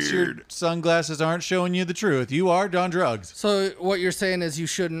a chance your Weird. sunglasses aren't showing you the truth. You are on drugs. So what you're saying is you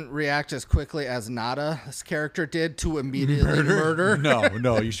shouldn't react as quickly as Nada's character did to immediately murder.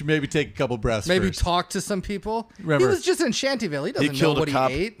 No, you should maybe take a couple breaths. Maybe first. talk to some people. Remember- he was just in Shantyville. He he doesn't know killed what a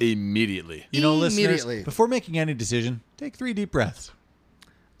cop he ate. immediately. You know, listeners, Immediately. before making any decision, take 3 deep breaths.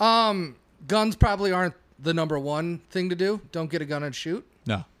 Guns probably aren't the number one thing to do. Don't get a gun and shoot.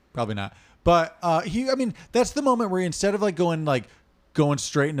 No, probably not. But I mean, that's the moment where instead of going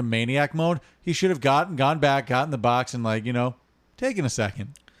straight into maniac mode, he should have gone back, got in the box, and taken a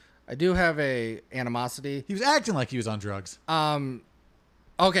second. I do have a animosity. He was acting like he was on drugs.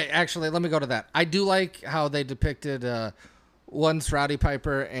 Okay, actually, let me go to that. I do like how they depicted once Rowdy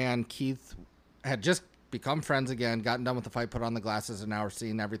Piper and Keith had just become friends again, gotten done with the fight, put on the glasses, and now we're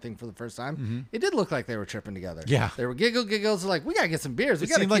seeing everything for the first time. Mm-hmm. It did look like they were tripping together. Yeah. They were giggles, like, we got to get some beers. We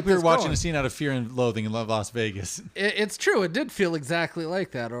It got to seemed keep like we were this watching going. a scene out of Fear and Loathing in Las Vegas. It's true. It did feel exactly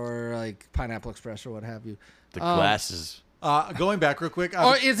like that, or like Pineapple Express or what have you. The glasses. Going back real quick.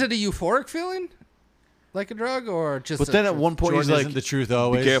 Or is it a euphoric feeling? Like a drug, or just But a then at truth? one point Jordan he's like, isn't the truth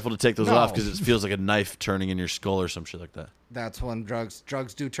always. be careful to take those No. off because it feels like a knife turning in your skull or some shit like that. That's when drugs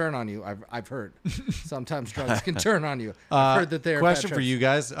do turn on you. I've heard. Sometimes drugs can turn on you. I've heard that they're Question bad for trips. you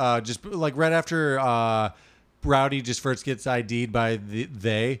guys. Just like right after Rowdy just first gets ID'd by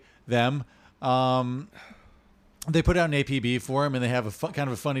them. They put out an APB for him, and they have a kind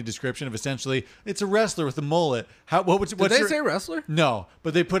of a funny description of essentially it's a wrestler with a mullet. What's Did they your, say wrestler? No,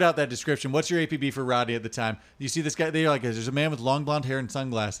 but they put out that description. What's your APB for Rowdy at the time? You see this guy? They're like, there's a man with long blonde hair and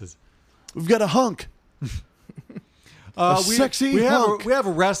sunglasses. We've got a hunk. Sexy we hunk. have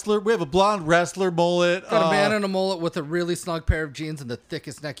a wrestler. We have a blonde wrestler mullet. Got a man in a mullet with a really snug pair of jeans and the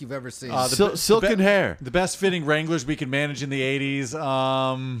thickest neck you've ever seen. Silken hair. The best fitting Wranglers we could manage in the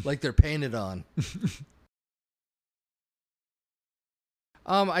 80s. Like they're painted on.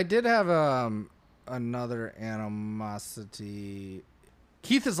 I did have another animosity.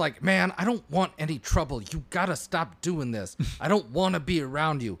 Keith is like, man, I don't want any trouble. You gotta stop doing this. I don't want to be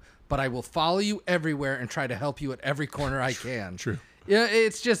around you, but I will follow you everywhere and try to help you at every corner I can. True. Yeah,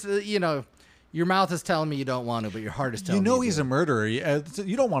 it's just your mouth is telling me you don't want to, but your heart is telling me He's do. a murderer.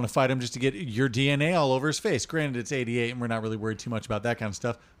 You don't want to fight him just to get your DNA all over his face. Granted, it's 88, and we're not really worried too much about that kind of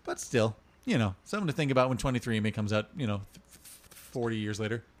stuff. But still, something to think about when 23andMe comes out, 40 years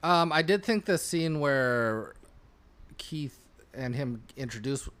later. I did think the scene where Keith and him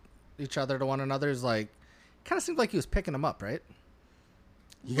introduce each other to one another is like, kind of seemed like he was picking him up, right?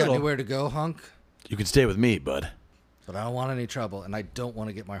 You got Little. anywhere to go, hunk? You can stay with me, bud. But I don't want any trouble, and I don't want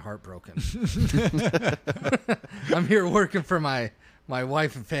to get my heart broken. I'm here working for my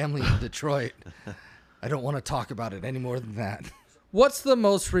wife and family in Detroit. I don't want to talk about it any more than that. What's the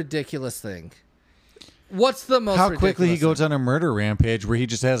most ridiculous thing? What's the most How ridiculous quickly he goes thing? on a murder rampage where he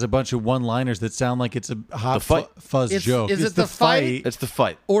just has a bunch of one-liners that sound like it's a hot The fight. fuzz joke. Is It's it the fight? It's the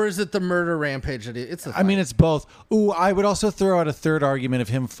fight. Or is it the murder rampage? It's the I mean, fight. it's both. Ooh, I would also throw out a third argument of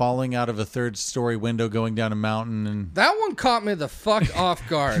him falling out of a third-story window going down a mountain. And That one caught me the fuck off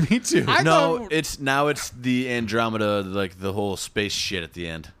guard. me too. I No, thought, it's the Andromeda, like the whole space shit at the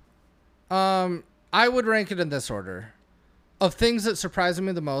end. I would rank it in this order. Of things that surprised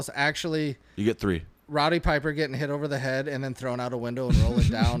me the most, actually, You get 3. Rowdy Piper getting hit over the head and then thrown out a window and rolling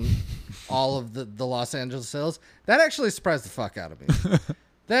down all of the Los Angeles hills. That actually surprised the fuck out of me.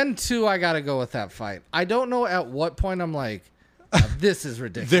 Then 2, I got to go with that fight. I don't know at what point I'm like, this is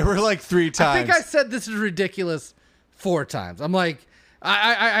ridiculous. there were like 3 times. I think I said this is ridiculous 4 times. I'm like,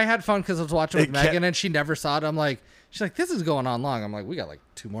 I had fun because I was watching with It kept- Megan and she never saw it. I'm like, she's like, this is going on long. I'm like, we got like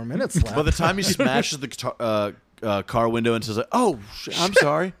 2 more minutes left. By the time he smashes the car window and says, like, "Oh, I'm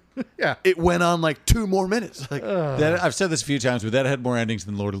sorry," Yeah. it went on like 2 more minutes. Like, I've said this a few times, but that had more endings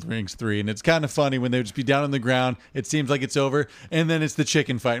than Lord of the Rings 3. And it's kind of funny when they would just be down on the ground. It seems like it's over. And then it's the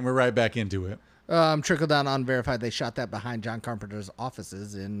chicken fight, and we're right back into it. Trickle down unverified. They shot that behind John Carpenter's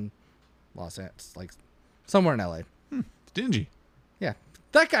offices in Los Angeles, like somewhere in LA. Stingy. Yeah,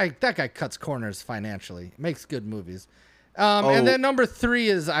 that guy cuts corners financially. Makes good movies. And then number 3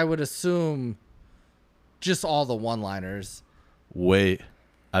 is, I would assume, just all the one-liners. wait,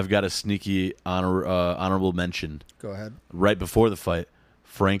 I've got a sneaky honorable mention. Go ahead. Right before the fight,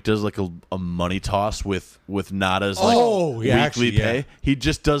 Frank does like a money toss with Nada's Oh, like yeah, weekly actually, yeah. pay. He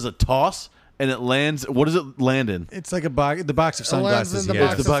just does a toss and it lands. What does it land in? It's like the box of It lands sunglasses. in the Yeah.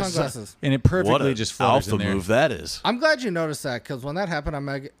 box The of box of sunglasses. And it What perfectly a just flutters alpha in there. move that is. I'm glad you noticed that, because when that happened,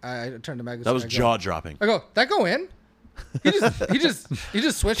 I turned to Megan. That was I go- jaw dropping. I go, that go in? He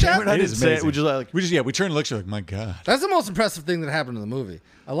just switched that? I It didn't is say it. amazing. We just like. We turned and looked. You're like, my God. That's the most impressive thing that happened in the movie.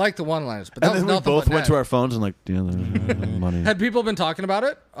 I like the one-liners, but that And was then we nothing both but went net. to our phones and like, yeah, there's money. Had people been talking about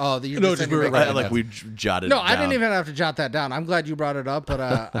it? Oh, the No, just we were Right, Yeah, like yeah. we jotted. No, it I didn't down. even have to jot that down. I'm glad you brought it up, but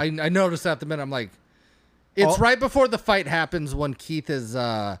I noticed at the minute. I'm like, it's Oh. right before the fight happens when Keith is.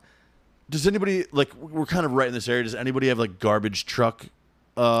 Does anybody like? We're kind of right in this area. Does anybody have like garbage truck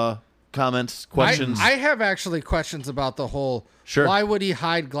comments, questions? I have actually questions about the whole. Sure. Why would he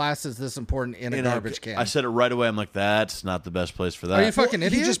hide glasses this important in a garbage can? I said it right away. I'm like, that's not the best place for that. Are you fucking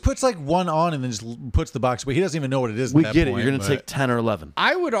idiot? He just puts like one on and then just puts the box away. He doesn't even know what it is. we at that get it. point, You're going to but- take 10 or 11.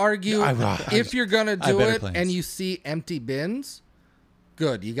 I would argue if you're gonna do better it plans. and you see empty bins,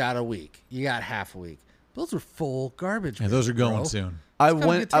 good. You got a week. You got half a week. Those are full garbage. Yeah, bins, those are going bro. soon. I gotta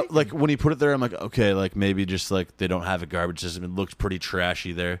went get taken. like when he put it there. I'm like, okay, like maybe just like they don't have a garbage system. It looks pretty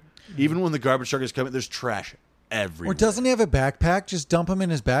trashy there. Even when the garbage truck is coming, there's trash everywhere. Or doesn't he have a backpack? Just dump him in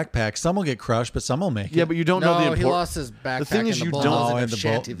his backpack. Some will get crushed, but some will make it. Yeah, but you don't know the No, important. he lost his backpack. The thing is, in you the don't- Bulls Oh, in in the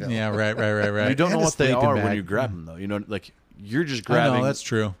boat. Shantyville. Yeah, right. You don't know And a what they sleeping are when bag. you grab them, though. You know, like you're just I grabbing. know, that's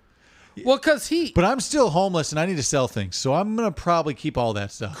true. Well, because he But I'm still homeless and I need to sell things, so I'm gonna probably keep all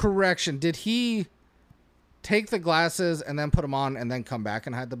that stuff. correction. Did he take the glasses and then put them on and then come back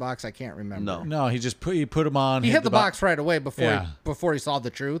and hide the box? I can't remember. No. No, he put them on. He hit the box right away Yeah. before he saw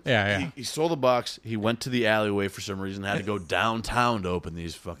the truth. Yeah. He stole the box. He went to the alleyway for some reason. Had to go downtown to open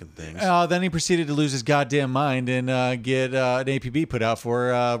these fucking things. Then he proceeded to lose his goddamn mind and get an APB put out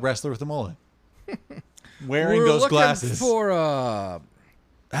for wrestler with a mullet. Wearing We're those looking glasses. for a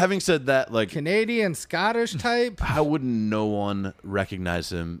Having said that, like, Canadian Scottish type. how would no one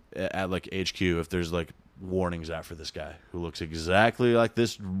recognize him at like HQ if there's like warnings out for this guy who looks exactly like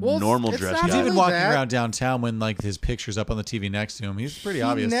this normal it's dress not guy? He's even only walking that- around downtown when like his picture's up on the TV next to him. He's pretty He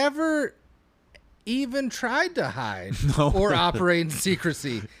obvious. never even tried to hide or operate in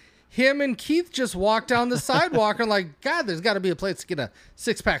secrecy. Him and Keith just walked down the sidewalk and like, God, there's got to be a place to get a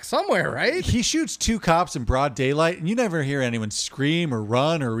 6-pack somewhere, right? He shoots 2 cops in broad daylight, and you never hear anyone scream or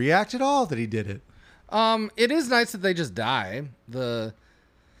run or react at all that he did it. It is nice that they just die. The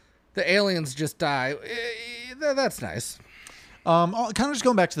aliens just die. That's nice. Kind of just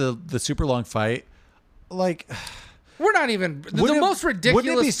going back to the super long fight, like We're not even the wouldn't it- most wouldn't it be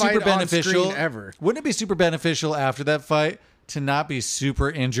ridiculous super fight on beneficial screen ever. Wouldn't it be super beneficial after that fight to not be super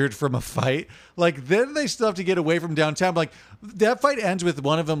injured from a fight? Like then they still have to get away from downtown. Like that fight ends with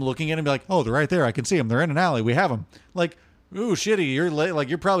one of them looking at him and be like, "Oh, they're right there. I can see them. They're in an alley. We have them." Like, ooh, shitty. You're late. Like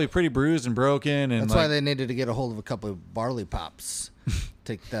you're probably pretty bruised and broken. And That's like, why they needed to get a hold of a couple of barley pops,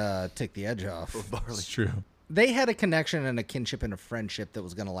 take the edge off. it's true. They had a connection and a kinship and a friendship that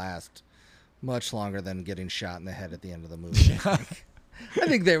was going to last much longer than getting shot in the head at the end of the movie. I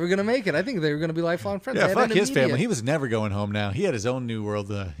think they were going to make it. I think they were going to be lifelong friends. They Yeah, had fuck an his family. immediate- He was never going home now. He had his own new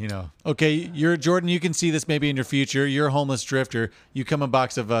world, Okay, you're Jordan. You can see this maybe in your future. You're a homeless drifter. You come a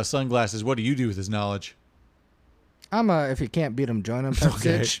box of sunglasses. What do you do with his knowledge? if you can't beat him, join him. Type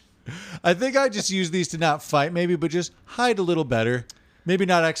Okay. sitch. I think I just use these to not fight, maybe, but just hide a little better. Maybe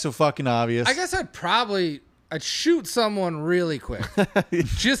not act so fucking obvious. I guess I'd shoot someone really quick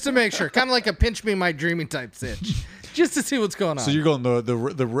just to make sure. Kind of like a pinch me my dreaming type sitch. Just to see what's going on. So you're going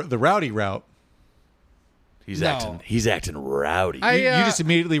the rowdy route. He's No. acting rowdy. I- You just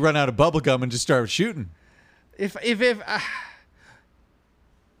immediately run out of bubble gum and just start shooting.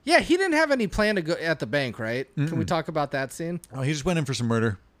 Yeah, he didn't have any plan to go at the bank, right? Can we talk about that scene? Oh, he just went in for some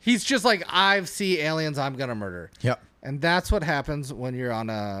murder. He's just like, I see aliens, I'm gonna murder. Yep. And that's what happens when you're on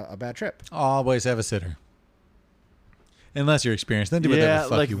a bad trip. Always have a sitter. Unless you're experienced, then do whatever yeah, the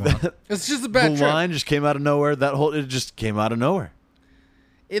fuck like you want. It's just a the bad trip. line just came out of nowhere. It just came out of nowhere.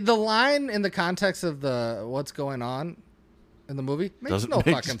 The line in the context of what's going on in the movie makes Doesn't no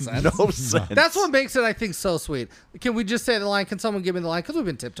make fucking sense. No sense. That's what makes it, I think, so sweet. Can we just say the line? Can someone give me the line? Because we've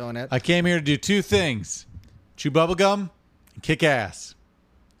been tiptoeing it. I came here to do 2 things: chew bubble gum and kick ass.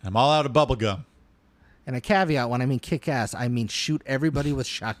 I'm all out of bubble gum. And a caveat: when I mean kick ass, I mean shoot everybody with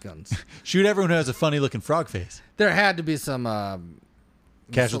shotguns. Shoot everyone who has a funny looking frog face. There had to be some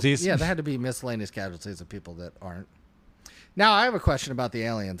Casualties? Yeah, there had to be miscellaneous casualties of people that aren't. Now I have a question about the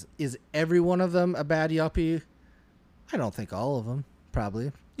aliens. Is every one of them a bad yuppie? I don't think all of them.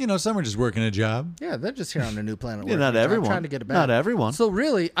 Probably. You know, some are just working a job. Yeah, they're just here on a new planet. Yeah, working not a job, everyone. Trying to get it back. Not everyone. So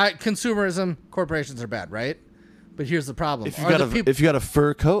really, consumerism, corporations are bad, right? But here's the problem. If you got a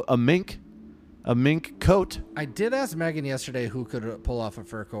fur coat, a mink coat, I did ask Megan yesterday who could pull off a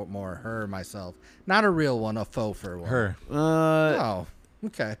fur coat more, her or myself. Not a real one, a faux fur one. Her. Oh,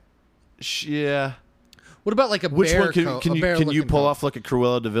 okay. yeah. What about like a Which bear one can, coat? can a you bear can you looking pull coat? off like a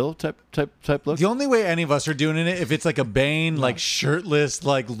Cruella DeVille type look? The only way any of us are doing it, if it's like a Bane, like shirtless,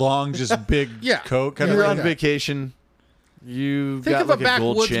 like long, just big Yeah. coat kind You're of on thing. vacation. You Think got of like a a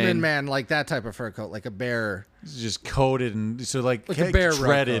gold backwoodsman chain. man, like that type of fur coat, like a bear. Just coated and so like a bear rug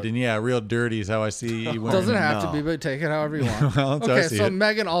shredded coat. and yeah, real dirty is how I see you wearing. Doesn't have to No. be, but take it however you want. Well, that's how I Okay, see so it.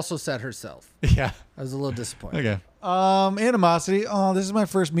 Megan also said herself. Yeah. I was a little disappointed. Okay. Animosity. Oh, this is my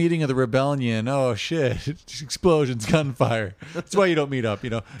first meeting of the rebellion. Oh shit! Explosions, gunfire. That's why you don't meet up.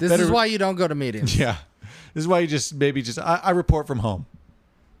 This is why you don't go to meetings. Yeah, this is why you just I report from home.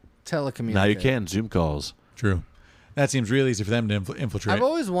 Telecommunicate. Now you can Zoom calls. True. That seems real easy for them to infiltrate. I've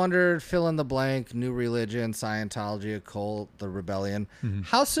always wondered, fill in the blank, new religion, Scientology, occult, the rebellion.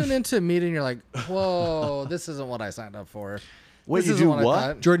 How soon into a meeting you're like, whoa, this isn't what I signed up for. Wait, This you isn't do I what?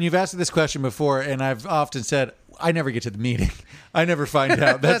 thought." Jordan, you've asked this question before, and I've often said I never get to the meeting. I never find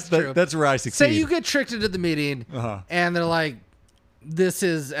out. That's true. That's where I succeed. Say you get tricked into the meeting, and they're like, this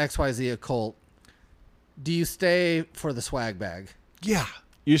is XYZ occult. Do you stay for the swag bag? yeah.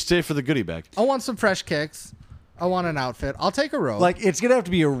 You stay for the goodie bag. I want some fresh kicks. I want an outfit. I'll take a robe. Like, it's gonna have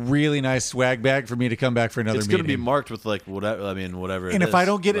to be a really nice swag bag for me to come back for another It's meeting. going to be marked with like whatever. I mean, whatever. And it if I is.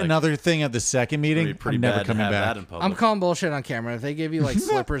 don't get Like, another thing at the second it'd be meeting, pretty I'm never bad to coming have back. that in public. I'm calling bullshit on camera. If they gave you like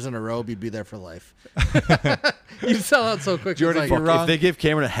slippers and a robe, you'd be there for life. You'd sell out so quick. Jordan, It's you're like, wrong. If they gave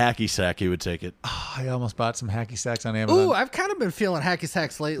Cameron a hacky sack, he would take it. I almost bought some hacky sacks on Amazon. ooh, I've kind of been feeling hacky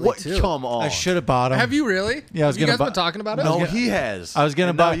sacks lately What? too. Come on. I should have bought them. Have you really? Yeah, I was you gonna guys been buy- talking about it? No, he has. I was gonna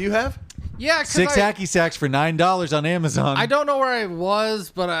And now buy- You have? Yeah, 'cause 6 hacky sacks for $9 on Amazon. I don't know where I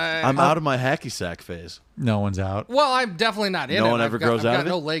was, but I'm out of my hacky sack phase. No one's out. Well, I'm definitely not in No it. one ever grows I've out got of it?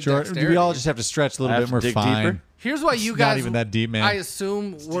 no leg Jordan, dexterity. we all just have to stretch a little I bit. have We're to dig fine. deeper? Here's what you It's guys. not even that deep, man. I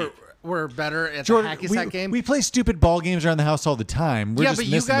assume we're better at Jordan, the hacky sack game. we play stupid ball games around the house all the time. We're yeah, just but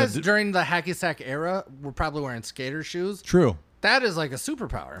you missing guys the, during the hacky sack era were probably wearing skater shoes. True. That is like a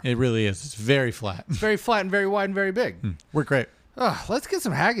superpower. It really is. It's very flat. It's very flat and very wide and very big. We're great. Let's get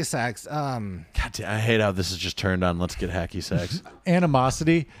some hacky sacks. God damn, I hate how this is just turned on. Let's get hacky sacks.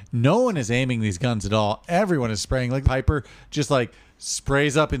 Animosity. No one is aiming these guns at all. Everyone is spraying. Like Piper just like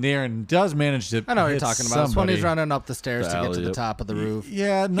sprays up in the air and does manage to. I know what you're hit talking about. It's when he's somebody. running up the stairs to get to the Alley-oop. top of the roof.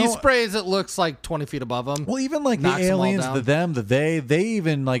 Yeah, no. He sprays. It looks like 20 feet above him. Well, even like the knocks them all aliens, down. the them, the they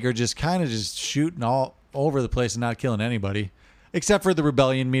even like are just kind of just shooting all over the place and not killing anybody, except for the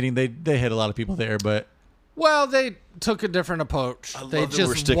rebellion meeting. They hit a lot of people there, but Well, they took a different approach. love They that we're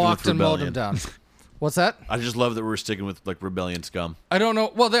just sticking walked with and mowed them rebellion. down. What's that? I just love that we're sticking with like rebellion scum. I don't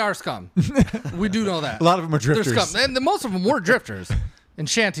know. Well, they are scum. We do know that. a lot of them are They're drifters. scum. And most of them were drifters in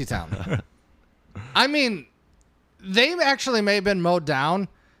Shantytown. I mean, they actually may have been mowed down,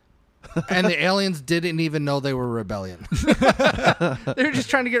 and the aliens didn't even know they were rebellion. They were just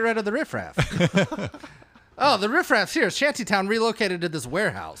trying to get rid of the riffraff. Oh, the riffraff's here. Shantytown relocated to this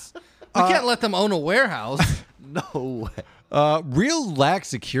warehouse. We can't let them own a warehouse. No way. Real lax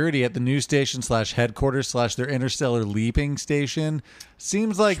security at the news station / headquarters / their interstellar leaping station.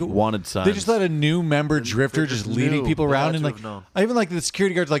 Seems like Wanted signs. They just let a new member drifter they're just just leading new. people They around had and to like have known. I even like the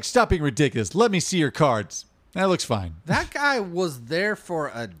security guard's like, stop being ridiculous. Let me see your cards. That looks fine. That guy was there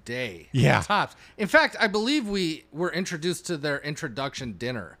for a day. Yeah. Tops. In fact, I believe we were introduced to their introduction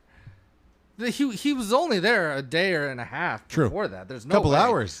dinner. He was only there a day or and a half True. before that. There's no Couple way.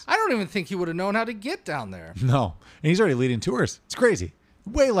 hours. I don't even think he would have known how to get down there. No. And he's already leading tours. It's crazy.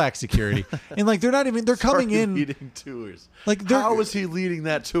 Way lax security. And like they're coming in leading tours. Like, they're- how was he leading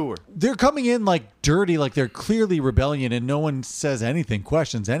that tour? they're coming in like dirty, like they're clearly rebellion and no one says anything,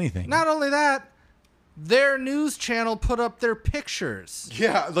 questions anything. Not only that, their news channel put up their pictures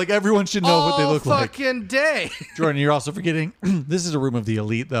Yeah, like everyone should know what they all look like. fucking day. Jordan, you're also forgetting this is a room of the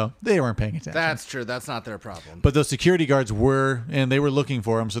elite though. They weren't paying attention. That's true. That's not their problem. But those security guards were, and they were looking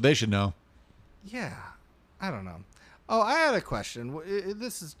for him, so they should know. Yeah, I don't know. Oh, I had a question.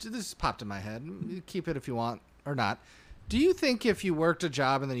 This just popped in my head. Keep it if you want or not. Do you think if you worked a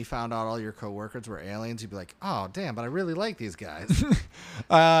job and then you found out all your coworkers were aliens, you'd be like, "Oh, damn, but I really like these guys."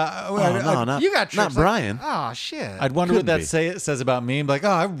 No, not You got tricks not like- Brian. Oh shit. I'd wonder what Couldn't that be. says about me. I'm like, oh,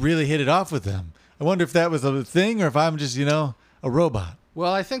 I really hit it off with them. I wonder if that was a thing or if I'm just, a robot.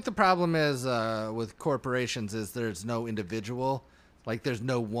 Well, I think the problem is with corporations is there's no individual. Like there's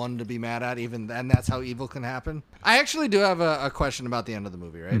no one to be mad at, and that's how evil can happen. I actually do have a question about the end of the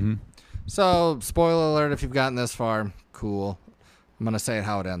movie, right? So, spoiler alert if you've gotten this far, cool. I'm going to say it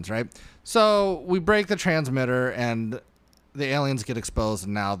how it ends, right? So, we break the transmitter and the aliens get exposed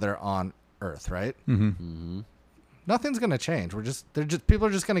and now they're on Earth, right? Nothing's going to change. People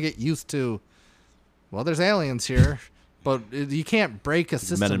are just going to get used to, well, there's aliens here, but you can't break a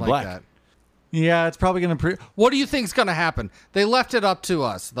system in like Black. that. Yeah, it's probably going to... What do you think's going to happen? They left it up to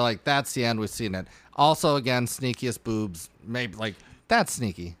us. They're like, that's the end. We've seen it. Also, again, sneakiest boobs. Maybe like that's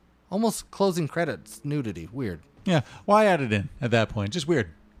sneaky. Almost closing credits nudity. Weird. Yeah, why add it in at that point? Just weird.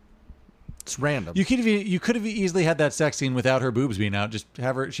 It's random. You could have easily had that sex scene without her boobs being out. Just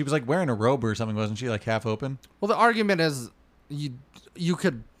have her... She was like wearing a robe or something, wasn't she? Like half open? Well, the argument is you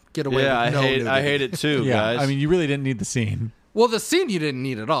could get away Yeah, with no nudity. I hate it too, Yeah, guys. I mean, you really didn't need the scene. Well, the scene you didn't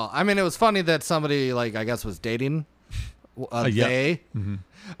need at all. I mean, it was funny that somebody, like, I guess was dating they.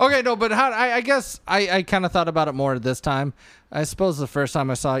 Okay, no, but I guess I kind of thought about it more this time. I suppose the first time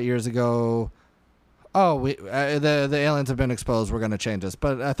I saw it years ago, the aliens have been exposed. We're going to change this.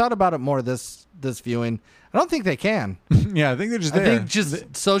 But I thought about it more this viewing. I don't think they can. Yeah, I think they're just there. I think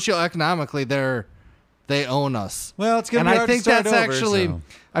just socioeconomically, they own us. Well, it's going And to be I hard think to start that's over, actually, so.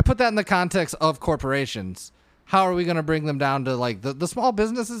 I put that in the context of corporations. How are we going to bring them down to, like, the small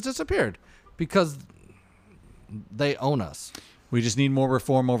businesses disappeared because they own us. We just need more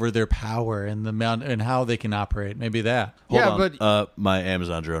reform over their power and the amount and how they can operate. Maybe that. Hold yeah, on. but my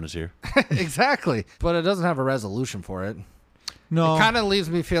Amazon drone is here. exactly. But it doesn't have a resolution for it. No, It kind of leaves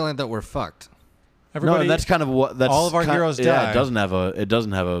me feeling that we're fucked. everybody. No, and that's kind of what that's all of our heroes Yeah, die. it doesn't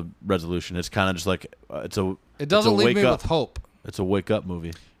have a resolution. It's kind of just like It doesn't it's a leave wake me up. with hope. It's a wake up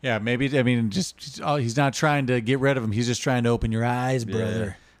movie. yeah, maybe. I mean, he's not trying to get rid of him. He's just trying to open your eyes,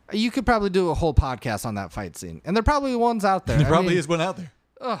 brother. You could probably do a whole podcast on that fight scene. And there probably ones out there. There I probably mean, is one out there.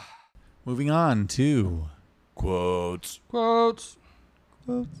 Moving on to Quotes. Quotes.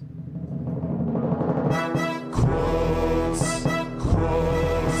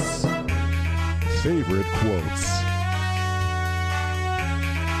 Favorite quotes.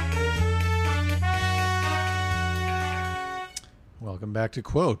 welcome back to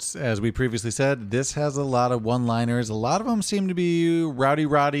quotes. As we previously said, this has a lot of one-liners. A lot of them seem to be Rowdy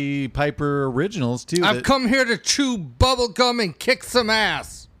Roddy Piper originals too. I've come here to chew bubble gum and kick some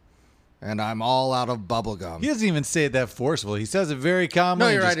ass. And I'm all out of bubble gum. He doesn't even say it that forceful. He says it very calmly.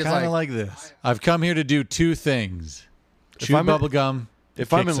 No, you're just right. He's kind of like this. I've come here to do two things: chew I'm in- bubble gum.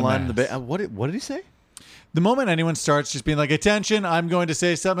 If I'm kick in some line in the ass. what did he say? The moment anyone starts just being like, "Attention! I'm going to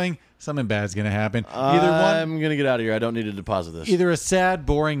say something," something bad's going to happen. Either one, I'm gonna get out of here. I don't need to deposit this. either a sad,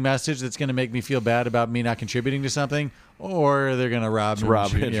 boring message that's going to make me feel bad about me not contributing to something, or they're going to rob me, rob-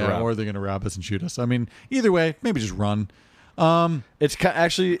 and shoot, it's yeah, rob. or they're going to rob us and shoot us. I mean, either way, maybe just run. It's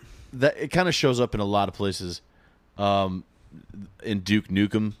actually that it kind of shows up in a lot of places. In Duke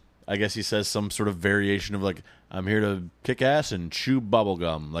Nukem, I guess he says some sort of variation of like, "I'm here to kick ass and chew bubble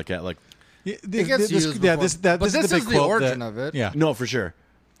gum," like Yeah, It gets used before. But this this is the big is the quote origin that- of it. Yeah, no, for sure.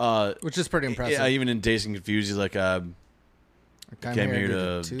 Which is pretty impressive. Yeah, even in Dazed and Confused, he's like, I'm came here do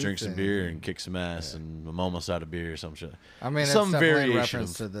to two drink some things. beer and kick some ass, and I'm almost out of beer or some shit. I mean, it's some definitely a variation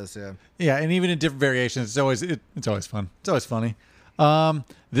reference of- to this, yeah. yeah, and even in different variations, it's always fun. It's always funny.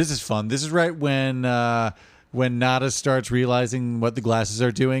 This is fun. This is right when Nada starts realizing what the glasses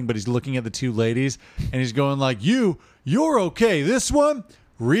are doing, but he's looking at the two ladies and he's going like, "You're okay. This one,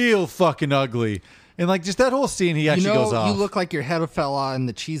 real fucking ugly." And like just that whole scene, he actually goes off. You look like your head fell on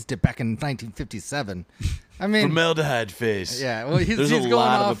the cheese dip back in 1957. I mean, Formaldehyde face. yeah, well, he's There's a going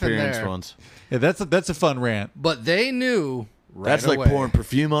lot off of in appearance there. ones. Yeah, that's a fun rant. But they knew right That's like away. pouring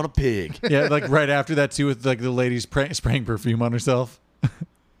perfume on a pig. Yeah, like right after that too, with like the lady spraying perfume on herself.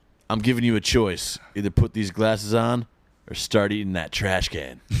 I'm giving you a choice: either put these glasses on or start eating that trash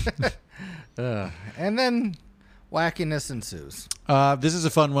can. And then wackiness ensues. This is a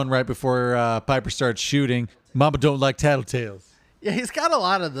fun one right before Piper starts shooting. Mama don't like tattletales. Yeah, he's got a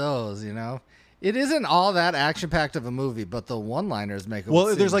lot of those, you know. It isn't all that action-packed of a movie, but the one-liners make it Well,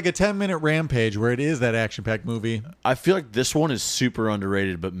 seem- there's like a 10-minute rampage where it is that action-packed movie. I feel like this one is super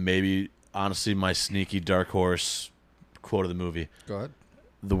underrated, but maybe honestly, my sneaky dark horse quote of the movie: Go ahead.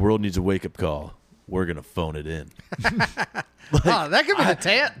 "The world needs a wake-up call. We're gonna phone it in." That could be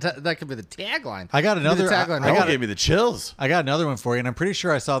that could be the tagline. I got Could be another. the tagline. That one gave me the chills. I got another one for you, and I'm pretty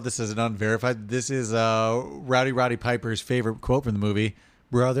sure I saw this as an unverified. This is Rowdy Roddy Piper's favorite quote from the movie: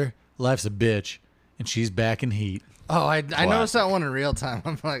 "Brother, life's a bitch, and she's back in heat." Oh, I noticed that one in real time.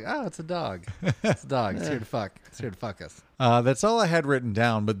 I'm like, oh, it's a dog. It's a dog. It's here to fuck. It's here to fuck us. That's all I had written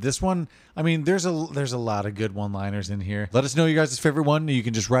down. But this one, I mean, there's a lot of good one-liners in here. Let us know your guys' favorite one. You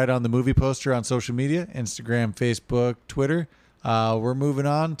can just write on the movie poster on social media: Instagram, Facebook, Twitter. We're moving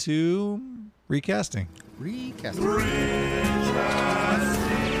on to recasting. Recasting.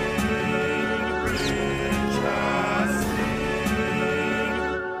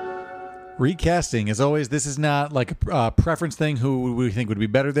 Recasting, as always, this is not like a preference thing who we think would be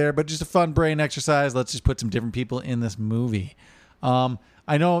better there, but just a fun brain exercise. Let's just put some different people in this movie.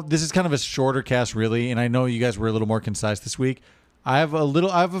 I know this is kind of a shorter cast, really, and I know you guys were a little more concise this week. I have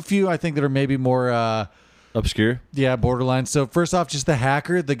a few I think that are maybe more Obscure. borderline. So first off, just the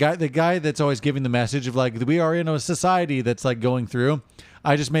hacker, the guy that's always giving the message of like we are in a society that's like going through.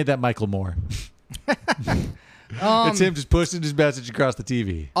 I just made that Michael Moore. It's him just pushing his message across the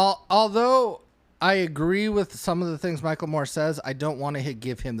TV. Although I agree with some of the things Michael Moore says. I don't want to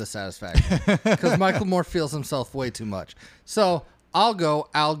give him the satisfaction because Michael Moore feels himself way too much. So I'll go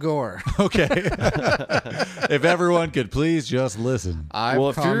Al Gore. Okay. If everyone could please just listen. Well,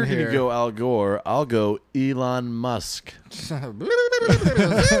 if you're going to go Al Gore, I'll go Elon Musk.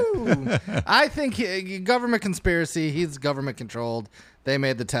 I think government conspiracy. He's government controlled. They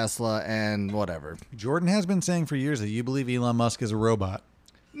made the Tesla and whatever. Jordan has been saying for years that you believe Elon Musk is a robot.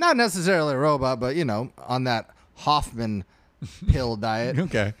 Not necessarily a robot, but, you know, on that Hoffman pill diet.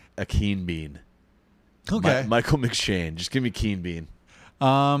 Okay. A Keen Bean. Okay. Michael McShane. Just give me Keen Bean.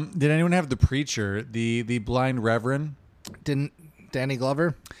 Did anyone have the preacher, the blind reverend? Didn't Danny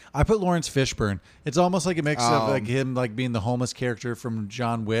Glover? I put Lawrence Fishburne. It's almost like a mix of like him like being the homeless character from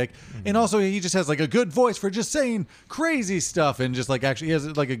John Wick, and also he just has like a good voice for just saying crazy stuff, and just like actually he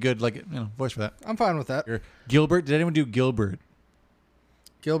has like a good voice for that. I'm fine with that. Gilbert. Did anyone do Gilbert?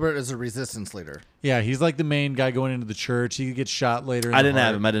 Gilbert is a resistance leader. Yeah, he's like the main guy going into the church. He gets shot later. I didn't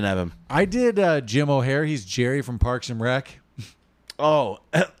have him. I did Jim O'Hare. He's Jerry from Parks and Rec. Oh,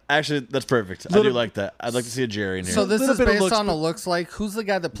 actually, that's perfect. I do like that. I'd like to see a Jerry in here. So this Little is bit of based looks, on a but- looks like. Who's the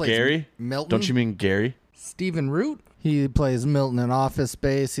guy that plays Gary? Milton? Don't you mean Gary? Stephen Root? He plays Milton in Office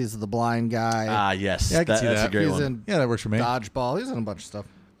Space. He's the blind guy. Ah, yes. Yeah, I can see That's that. a great He's one. in Yeah, that works for me. Dodgeball. He's in a bunch of stuff.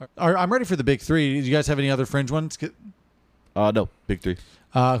 I'm ready for the big three. Do you guys have any other fringe ones? No, big three.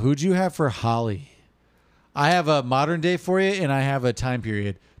 Who'd you have for Holly? I have a modern day for you, and I have a time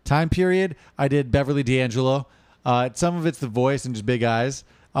period. Time period, I did Beverly D'Angelo. Some of it's the voice and just big eyes.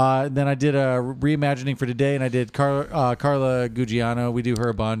 Then I did a reimagining for today, and I did Carla Guggiano. We do her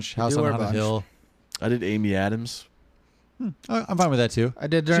a bunch. House on her a Haunted bunch. Hill. I did Amy Adams. I'm fine with that too. I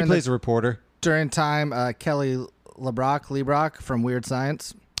did She during plays a reporter. during time Kelly LeBrock from Weird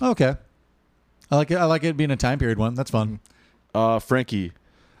Science. Okay, I like it. I like it being a time period one. That's fun. Frankie.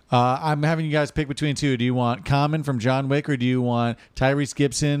 I'm having you guys pick between two. Do you want Common from John Wick, or do you want Tyrese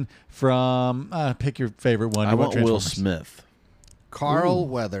Gibson from? Pick your favorite one. I You want Will Transformers? Smith. Carl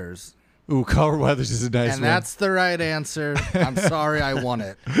Weathers. Ooh, Carl Weathers is a nice And one. that's the right answer. I'm sorry I won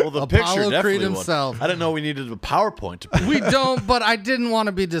it. Well, the picture Apollo definitely Creed won. himself. I didn't know we needed a PowerPoint to put. We don't, but I didn't want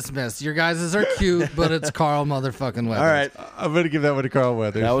to be dismissed. Your guys' are cute, but it's Carl motherfucking Weathers. All right. I'm gonna give that one to Carl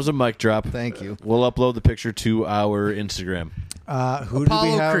Weathers. That was a mic drop. Thank you. We'll upload the picture to our Instagram. Who do we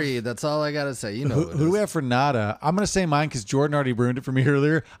Apollo have? Creed. That's all I got to say. You know Who, what it who do is. we have for Nada? I'm gonna say mine because Jordan already ruined it for me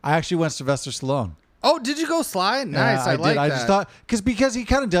earlier. I actually went Sylvester Stallone. Oh, did you go Sly? Nice. I like did. I that. just thought because he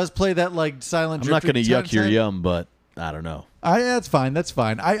kind of does play that like silent. I'm not going to drifter yuck your type. yum, but I don't know. That's fine. That's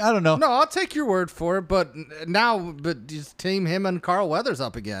fine. I don't know. No, I'll take your word for it, but just team him and Carl Weathers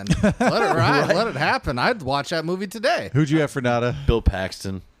up again. Let it ride. Let it happen. I'd watch that movie today. Who'd you have for Nada? Bill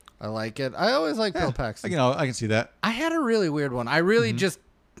Paxton. I like it. I always like Bill Paxton. I can see that. I had a really weird one. I really just.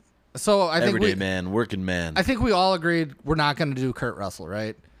 So I think Everyday man, working man. I think we all agreed we're not going to do Kurt Russell,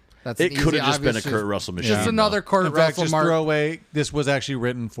 right? That's It an could easy, have just been a obvious Kurt Russell machine. Just another Kurt In fact, Russell just mark. throw away. This was actually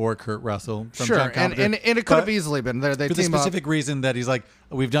written for Kurt Russell. From Sure, John and Carpenter. it could have But easily been. They for the team up. specific reason that he's like,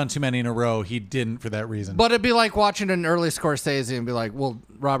 we've done too many in a row. He didn't for that reason. But it'd be like watching an early Scorsese and be like, well,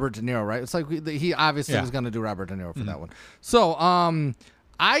 Robert De Niro, right? It's like he obviously Yeah. was going to do Robert De Niro for that one. So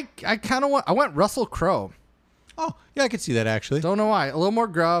I kind of I went Russell Crowe. oh yeah, I could see that actually. Don't know why. A little more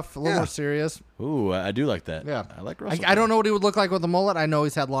gruff, a little Yeah. more serious. Ooh, I do like that. Yeah. I like Russell. I don't know what he would look like with a mullet. I know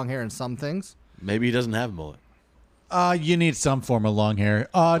he's had long hair in some things. Maybe he doesn't have a mullet. You need some form of long hair.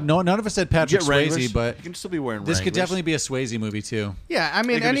 No, none of us said Patrick Get Wranglers. Swayze, but you can still be wearing this could Wranglers. definitely be a Swayze movie too. Yeah, I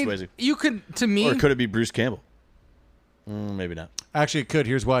mean, It could be Swayze. you could, to me, Or could it be Bruce Campbell? Maybe not. Actually, it could.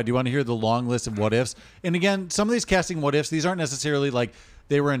 Here's why. Do you want to hear the long list of what ifs? And again, some of these casting what ifs, these aren't necessarily like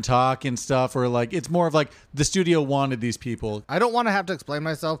they were in talk and stuff, or like it's more of like the studio wanted these people. I don't want to have to explain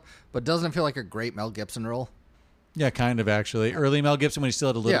myself, but doesn't it feel like a great Mel Gibson role? Yeah, kind of actually. Early Mel Gibson when he still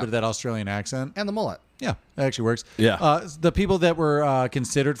had a little Yeah. bit of that Australian accent. And the mullet. Yeah, that actually works. Yeah. The people that were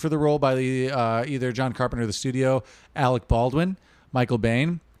considered for the role by the either John Carpenter or the studio, Alec Baldwin, Michael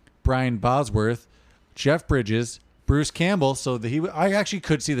Bain, Brian Bosworth, Jeff Bridges, Bruce Campbell. So I actually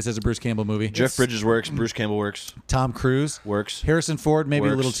could see this as a Bruce Campbell movie. Jeff Bridges works. Bruce Campbell works. Tom Cruise. Works. Harrison Ford, maybe a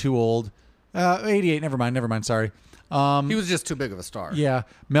Works. little too old. 88, never mind, sorry. He was just too big of a star. Yeah,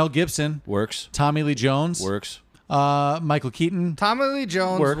 Mel Gibson, Works. Tommy Lee Jones, Works. Michael Keaton. Tommy Lee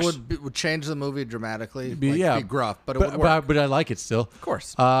Jones Works. would change the movie dramatically. Be Be gruff, but it would work. But I like it still. Of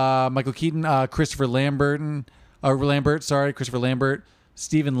course. Michael Keaton, Christopher Lambert, Christopher Lambert,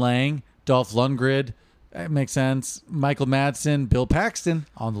 Stephen Lang, Dolph Lundgren. That makes sense. Michael Madsen, Bill Paxton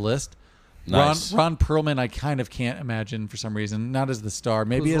on the list. Nice. Ron Perlman, I kind of can't imagine for some reason. Not as the star.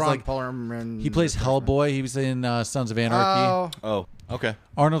 Maybe Who's as Ron like Perlman? he plays Hellboy. He was in Sons of Anarchy. Oh, Oh, okay.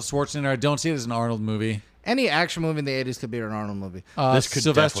 Arnold Schwarzenegger. I don't see it as an Arnold movie. any action movie in the 80s could be an Arnold movie. This could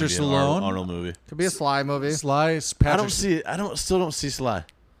Sylvester definitely be an Stallone. Arnold movie. Could be a Sly movie. Sly. Still don't see Sly.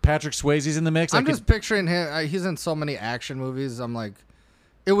 Patrick Swayze's in the mix. I'm just picturing him. He's in so many action movies. I'm like,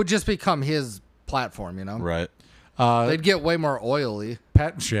 it would just become his platform, you know? Right. They'd get way more oily.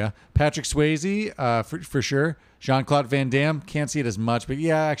 Patrick Swayze, for sure. Jean-Claude Van Damme, can't see it as much, but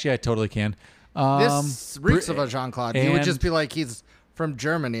yeah, actually, I totally can. This reeks of a Jean-Claude. He would and- just be like, he's from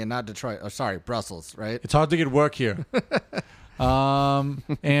Germany and not Detroit. Oh, sorry, Brussels, right? It's hard to get work here.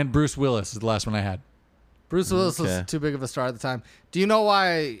 And Bruce Willis is the last one I had. Bruce Willis was Okay. too big of a star at the time. Do you know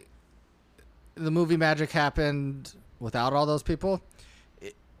why the movie magic happened without all those people?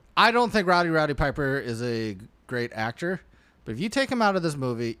 I don't think Rowdy Piper is a great actor, but if you take him out of this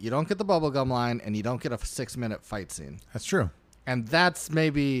movie, you don't get the bubblegum line and you don't get a 6-minute fight scene. That's true. And that's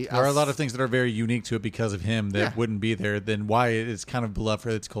maybe... There are a lot of things that are very unique to it because of him that Yeah. wouldn't be there. Then why it is kind of beloved for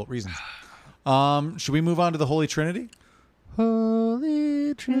its cult reasons. Should we move on to the Holy Trinity?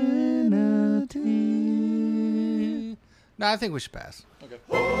 Holy Trinity. No, I think we should pass.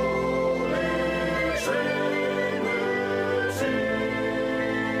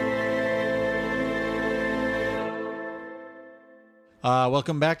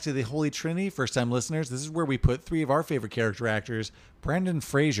 Welcome back to the Holy Trinity, first-time listeners. This is where we put 3 of our favorite character actors, Brendan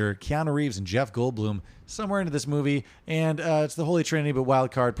Fraser, Keanu Reeves, and Jeff Goldblum, somewhere into this movie. And it's the Holy Trinity, but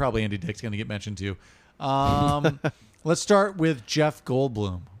wild card, probably Andy Dick's going to get mentioned too. Let's start with Jeff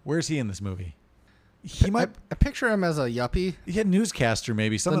Goldblum. Where's he in this movie? He might. I picture him as a yuppie. He had newscaster,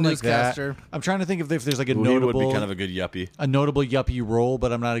 maybe something newscaster. like that. I'm trying to think if there's like a He would notable, be kind of a good yuppie. yuppie role,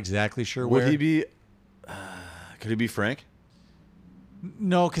 but I'm not exactly sure Would where. he be? Could he be Frank?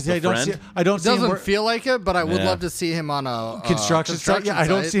 No, because The I don't see. friend? I don't It see him doesn't work. feel like it, but I would Yeah. love to see him on a Construction site. Yeah, I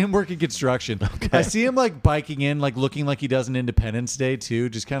don't site. see him working construction. I see him like biking in, like looking like he does an Independence Day too,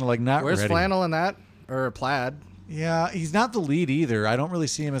 just kind of like not Where's ready. flannel in that? Or plaid? Yeah, he's not the lead either. I don't really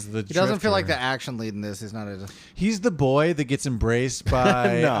see him as the. He doesn't feel like drifter. the action lead in this. He's not a... He's the boy that gets embraced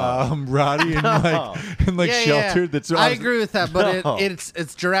by No. Roddy and like sheltered. That's I agree with that, but No. it's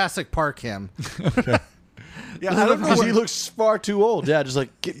Jurassic Park him. Yeah, I don't know. Because What, he looks far too old. Yeah, just like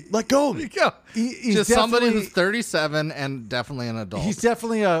let go of me. he's Just somebody definitely- who's 37 and definitely an adult. He's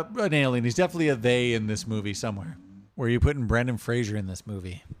definitely an alien. He's definitely a they in this movie somewhere. Where are you putting Brendan Fraser in this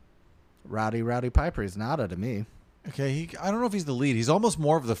movie? Rowdy Piper. He's nada to me. Okay, I don't know if he's the lead. He's almost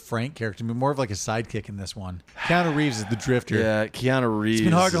more of the Frank character, more of like a sidekick in this one. Keanu Reeves is the drifter. Yeah, Keanu Reeves. It's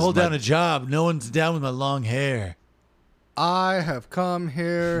been hard to is hold my- down a job. No one's down with my long hair. I have come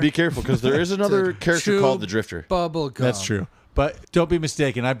here. Be careful, because there is another character chew called the Drifter. Bubble gum. That's true. But don't be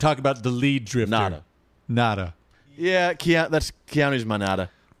mistaken. I'm talking about the lead drifter. Nada. Yeah, that's Keanu's my nada.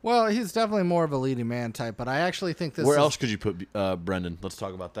 Well, he's definitely more of a leading man type, but I actually think this Where is... else could you put Brendan? Let's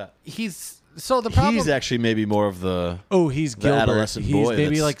talk about that. So the problem... He's actually maybe more of the. Oh, he's The Gilbert. adolescent He's boy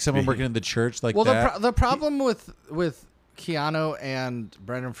maybe that's like someone being- working in the church like Well, that. the problem with Keanu and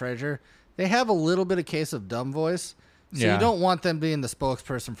Brendan Fraser, they have a little bit of case of dumb voice, so Yeah. you don't want them being the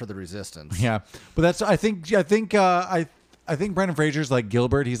spokesperson for the resistance. Yeah, but that's I think Brendan Fraser's like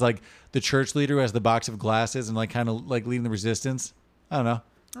Gilbert. He's like the church leader who has the box of glasses and like kind of like leading the resistance. I don't know.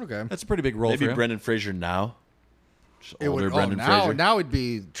 Okay. That's a pretty big role Maybe for him. Brendan Fraser now. Just It older would, Brendan now Fraser. now he'd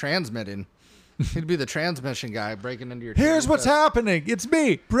be transmitting. He'd be the transmission guy breaking into your. Here's TV what's set. happening. It's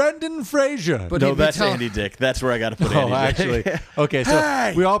me, Brendan Fraser. But No, he'd be that's telling- Andy Dick. That's where I got to put oh, Andy Dick. actually, okay. So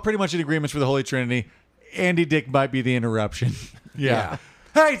Hey! we're all pretty much in agreement for the Holy Trinity. Andy Dick might be the interruption. yeah.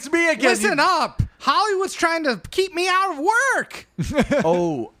 Hey, it's me again. Listen up! Hollywood's trying to keep me out of work.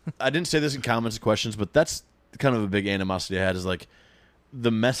 Oh, I didn't say this in comments and questions, but that's kind of a big animosity I had. Is like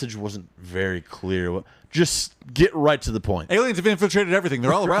the message wasn't very clear. Just get right to the point. Aliens have infiltrated everything.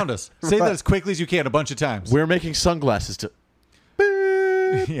 They're all around us. Say that as quickly as you can a bunch of times. We're making sunglasses to.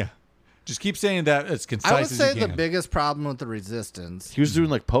 yeah. Just keep saying that as concise I would as say you the can. biggest problem with the resistance He was doing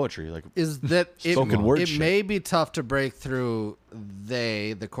like poetry, like is that it, Spoken word it shit. may be tough to break through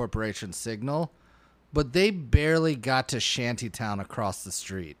the corporation signal, but they barely got to Shantytown across the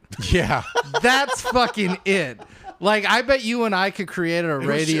street. Yeah. That's fucking it. Like, I bet you and I could create a it was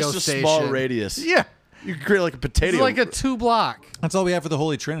radio just a station. small radius. Yeah. You could create like a potato. It's like a 2-block. That's all we have for the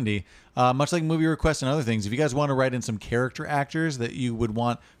Holy Trinity. Much like movie requests and other things, if you guys want to write in some character actors that you would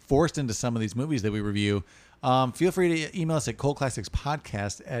want forced into some of these movies that we review, feel free to email us at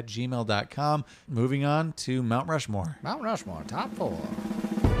coldclassicspodcast@gmail.com. Moving on to Mount Rushmore. Mount Rushmore, top 4.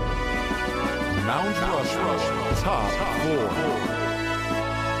 Mount Rushmore, top 4.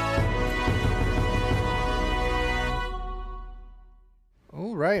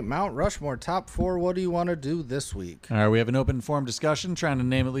 right, Mount Rushmore top 4. What do you want to do this week? All right, we have an open forum discussion trying to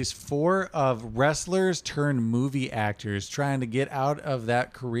name at least 4 of wrestlers turned movie actors trying to get out of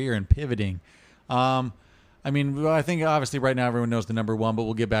that career and pivoting. I think obviously right now everyone knows the number 1, but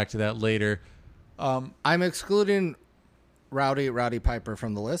we'll get back to that later. I'm excluding Rowdy Piper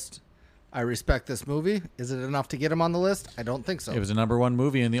from the list. I respect this movie. Is it enough to get him on the list? I don't think so. It was a number 1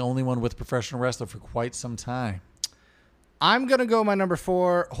 movie and the only one with a professional wrestler for quite some time. I'm going to go my number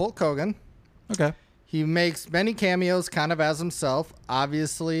 4, Hulk Hogan. Okay. He makes many cameos kind of as himself.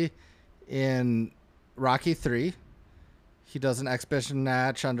 Obviously, in Rocky 3, he does an exhibition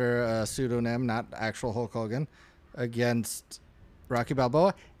match under a pseudonym, not actual Hulk Hogan, against Rocky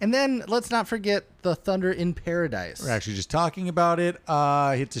Balboa. And then let's not forget the Thunder in Paradise. We're actually just talking about it.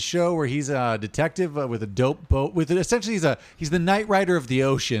 It's a show where he's a detective with a dope boat. Essentially, he's the Knight Rider of the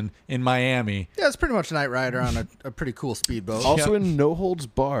ocean in Miami. Yeah, it's pretty much Knight Rider on a pretty cool speedboat. Also in No Holds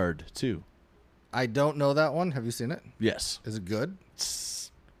Barred, too. I don't know that one. Have you seen it? Yes. Is it good?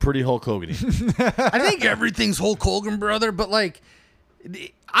 It's pretty Hulk Hogan-y. I think everything's Hulk Hogan, brother. But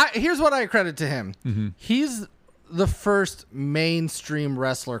here's what I credit to him. Mm-hmm. He's the first mainstream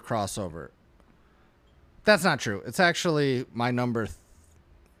wrestler crossover. That's not true. It's actually my number.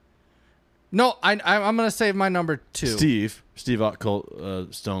 No, I'm going to save my number 2. Steve Stone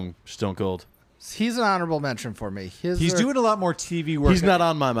Cold. He's an honorable mention for me. He's doing a lot more TV work. He's not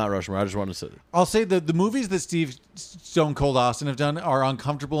on my Mount Rushmore. I just wanted to say that. I'll say the movies that Steve Stone Cold Austin have done are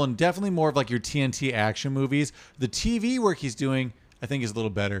uncomfortable and definitely more of like your TNT action movies. The TV work he's doing, I think, is a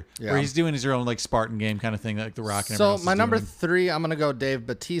little better. Yeah. Where he's doing his own like Spartan game kind of thing, like The Rock and So everyone else my is number doing. 3, I'm going to go Dave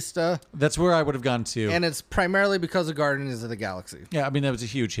Bautista. That's where I would have gone too. And it's primarily because of Guardians of the Galaxy. Yeah, I mean that was a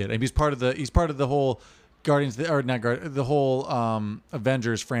huge hit. I mean, he's part of the whole the whole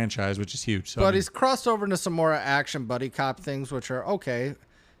Avengers franchise, which is huge. So, But he's crossed over into some more action buddy cop things, which are okay.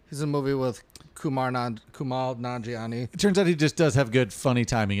 He's in a movie with Kumail Nanjiani. it turns out he just does have good funny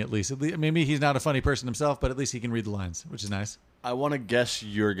timing. At least maybe he's not a funny person himself, but at least he can read the lines, which is nice. I want to guess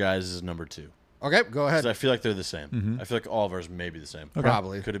your guys' number 2. Okay, go ahead. Because I feel like they're the same. I feel like all of ours may be the same.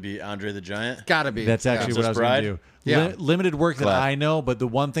 Probably. Could it be Andre the Giant? Gotta be. That's actually what I was going to do. Yeah. Limited work that Glad. I know, but the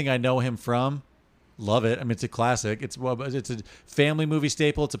one thing I know him from, love it. I mean, it's a classic. It's a family movie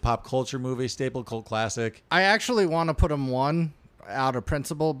staple. It's a pop culture movie staple, cult classic. I actually want to put him 1 out of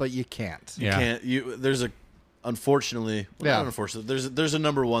principle, but you can't. Yeah. There's a unfortunately, Yeah. not unfortunately, there's a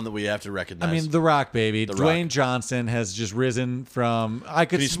number 1 that we have to recognize. I mean, The Rock, baby. The Dwayne Rock. Johnson has just risen from.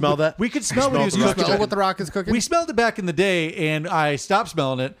 Can you smell that? We could smell what he was Smell the cooking. Smell what The Rock is cooking? We smelled it back in the day, and I stopped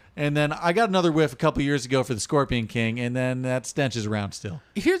smelling it. And then I got another whiff a couple years ago for the Scorpion King, and then that stench is around still.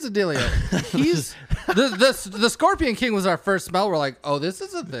 Here's the dealio. He's the Scorpion King was our first smell. We're like, oh, this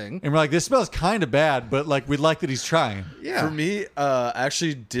is a thing. And we're like, this smells kind of bad, but like we like that he's trying. Yeah. For me, I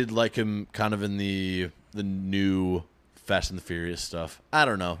actually did like him kind of in the new Fast and the Furious stuff. I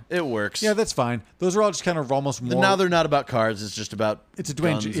don't know. It works. Yeah, that's fine. Those are all just kind of almost more. Now they're not about cars. It's just about It's a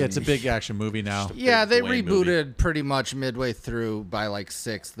Dwayne. guns Yeah, it's a and- big action movie now. Yeah, they Dwayne rebooted movie. pretty much midway through by like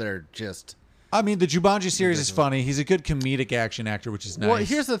 6. They're just. I mean, the Jumanji series is funny. He's a good comedic action actor, which is nice. Well,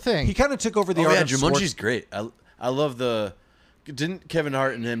 here's the thing. He kind of took over the Oh art yeah, of Jumanji's great. I love the. Didn't Kevin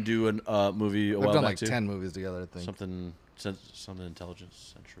Hart and him do a movie a They've while done back like too? 10 movies together, I think. Something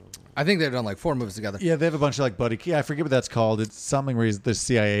Intelligence Central. I think they've done like 4 movies together. Yeah, they have a bunch of like buddy. Yeah, I forget what that's called. It's something where he's the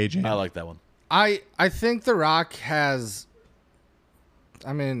CIA agent. I like that one. I think The Rock has.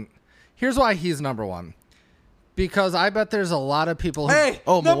 I mean, here's why he's number 1. Because I bet there's a lot of people who. Hey,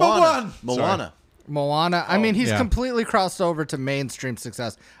 Oh, number Moana. one. Moana. Moana. I mean, he's yeah. completely crossed over to mainstream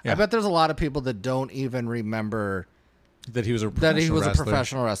success. Yeah. I bet there's a lot of people that don't even remember That he was a that he was wrestler. a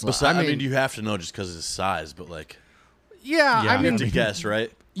professional wrestler. Besides, I mean, you have to know just because of his size, but like, yeah, Yeah. I you mean, have to guess,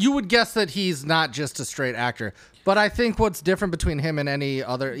 right? you would guess that he's not just a straight actor. But I think what's different between him and any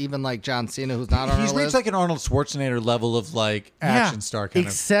other, even like John Cena, who's not on He's our reached list, like an Arnold Schwarzenegger level of like action star kind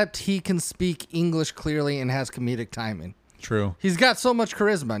except he can speak English clearly and has comedic timing. of. True. He's got so much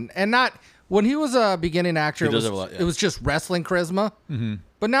charisma, and not when he was a beginning actor. He It does was, have a lot, yeah. it was just wrestling charisma. Mm-hmm.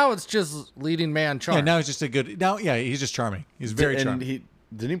 But now it's just leading man charm. Yeah, now he's just a good. Now, yeah, he's just charming. He's very and charming.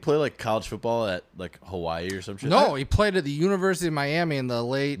 Didn't he play like college football at like Hawaii or some shit? No, he played at the University of Miami in the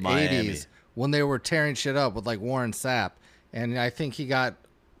late Miami. 80s when they were tearing shit up with like Warren Sapp. And I think he got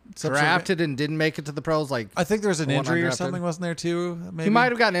Some sort of- drafted and didn't make it to the pros. Like I think there was an one injury or undrafted. something, wasn't there too? Maybe he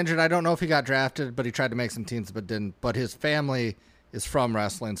might have gotten injured. I don't know if he got drafted, but he tried to make some teams but didn't. But his family is from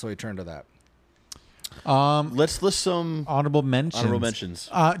wrestling, so he turned to that. Let's list some Honorable mentions. honorable mentions.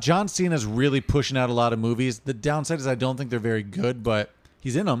 John Cena's really pushing out a lot of movies. The downside is I don't think they're very good, but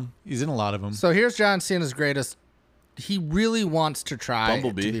he's in them. He's in a lot of them. So here's John Cena's greatest he really wants to try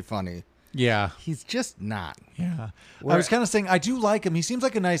Bumblebee. to be funny. Yeah. He's just not. Yeah. I was kind of saying, I do like him. He seems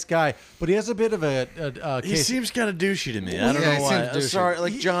like a nice guy, but he has a bit of a He case. seems kind of douchey to me. I don't Yeah, he know why. seems I'm douchey. sorry,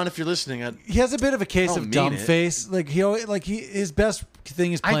 like John, if you're listening, He has a bit of a case I of don't dumb mean it. face. Like his best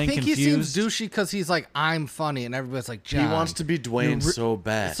thing is I playing think confused. he seems douchey because he's like, I'm funny, and everybody's like, John. he wants to be Dwayne so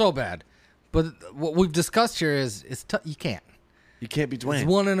bad. so bad. But what we've discussed here is you can't. You can't be It's Dwayne.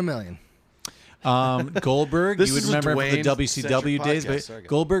 1 in a million. Goldberg, This you would is a remember him from the Dwayne-centric WCW days, podcast. but Sorry.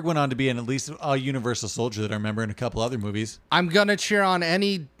 Goldberg went on to be in at least a Universal Soldier that I remember in a couple other movies. I'm gonna cheer on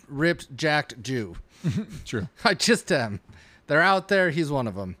any ripped, jacked Jew. True. I just am. They're out there. He's one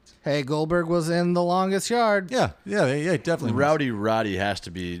of them. Hey, Goldberg was in The Longest Yard. Yeah, definitely. Roddy has to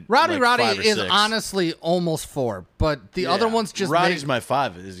be. Roddy like 5 or is 6. honestly almost 4, but the other ones just Roddy's make- my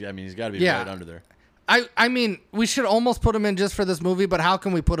 5. He's got to be Yeah. right under there. I mean, we should almost put him in just for this movie, but how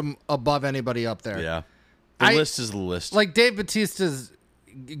can we put him above anybody up there? Yeah, the list is the list. Like Dave Bautista's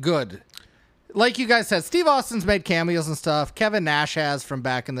good. Like you guys said, Steve Austin's made cameos and stuff. Kevin Nash has from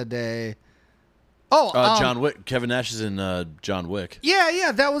back in the day. Oh, John Wick. Kevin Nash is in John Wick.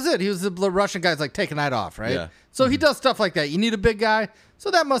 Yeah, that was it. He was the Russian guy's like take a night off, right? Yeah. So he does stuff like that. You need a big guy,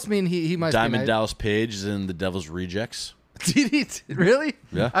 so that must mean he might. Diamond be Dallas Page is in The Devil's Rejects. Really?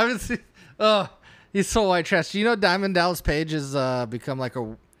 Yeah. I haven't seen. He's so white trash. Do you know Diamond Dallas Page has become like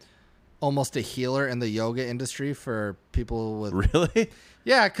almost a healer in the yoga industry for people with. Really?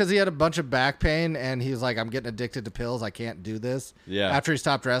 Yeah, because he had a bunch of back pain and he was like, I'm getting addicted to pills. I can't do this. Yeah. After he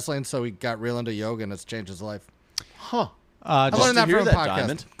stopped wrestling, so he got real into yoga and it's changed his life. Huh. I Just learned that hear from a that, podcast.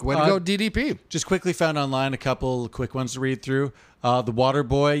 Diamond. Way to go, DDP. Just quickly found online a couple quick ones to read through. The Water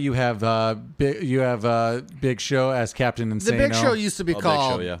Boy, you have Big Show as Captain Insano. The Big Show used to be Big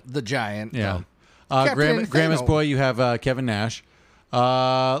called Show, yeah. The Giant. Yeah. Captain Grandma's Insano. Boy, you have Kevin Nash.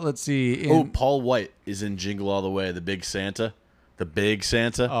 Let's see. Paul White is in Jingle All the Way. The Big Santa. The Big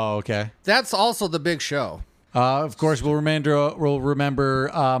Santa. Oh, okay. That's also The Big Show. Of course, we'll remember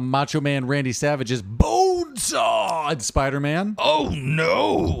Macho Man Randy Savage's Bonesaw in Spider-Man. Oh,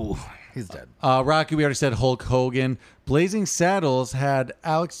 no. He's dead. Rocky, we already said Hulk Hogan. Blazing Saddles had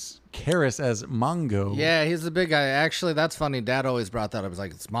Alex Karras as Mongo. Yeah, he's the big guy. Actually, that's funny. Dad always brought that up. He was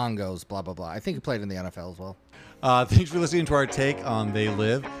like, it's Mongos, blah, blah, blah. I think he played in the NFL as well. Thanks for listening to our take on They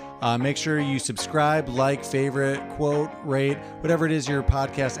Live. Make sure you subscribe, like, favorite, quote, rate, whatever it is your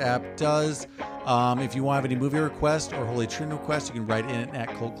podcast app does. If you want to have any movie requests or Holy Trinity requests, you can write in at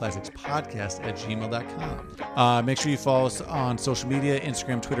cultclassicspodcast@gmail.com. Make sure you follow us on social media,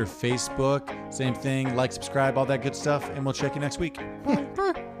 Instagram, Twitter, Facebook. Same thing, like, subscribe, all that good stuff, and we'll check you next week.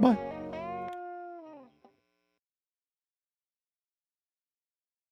 Bye.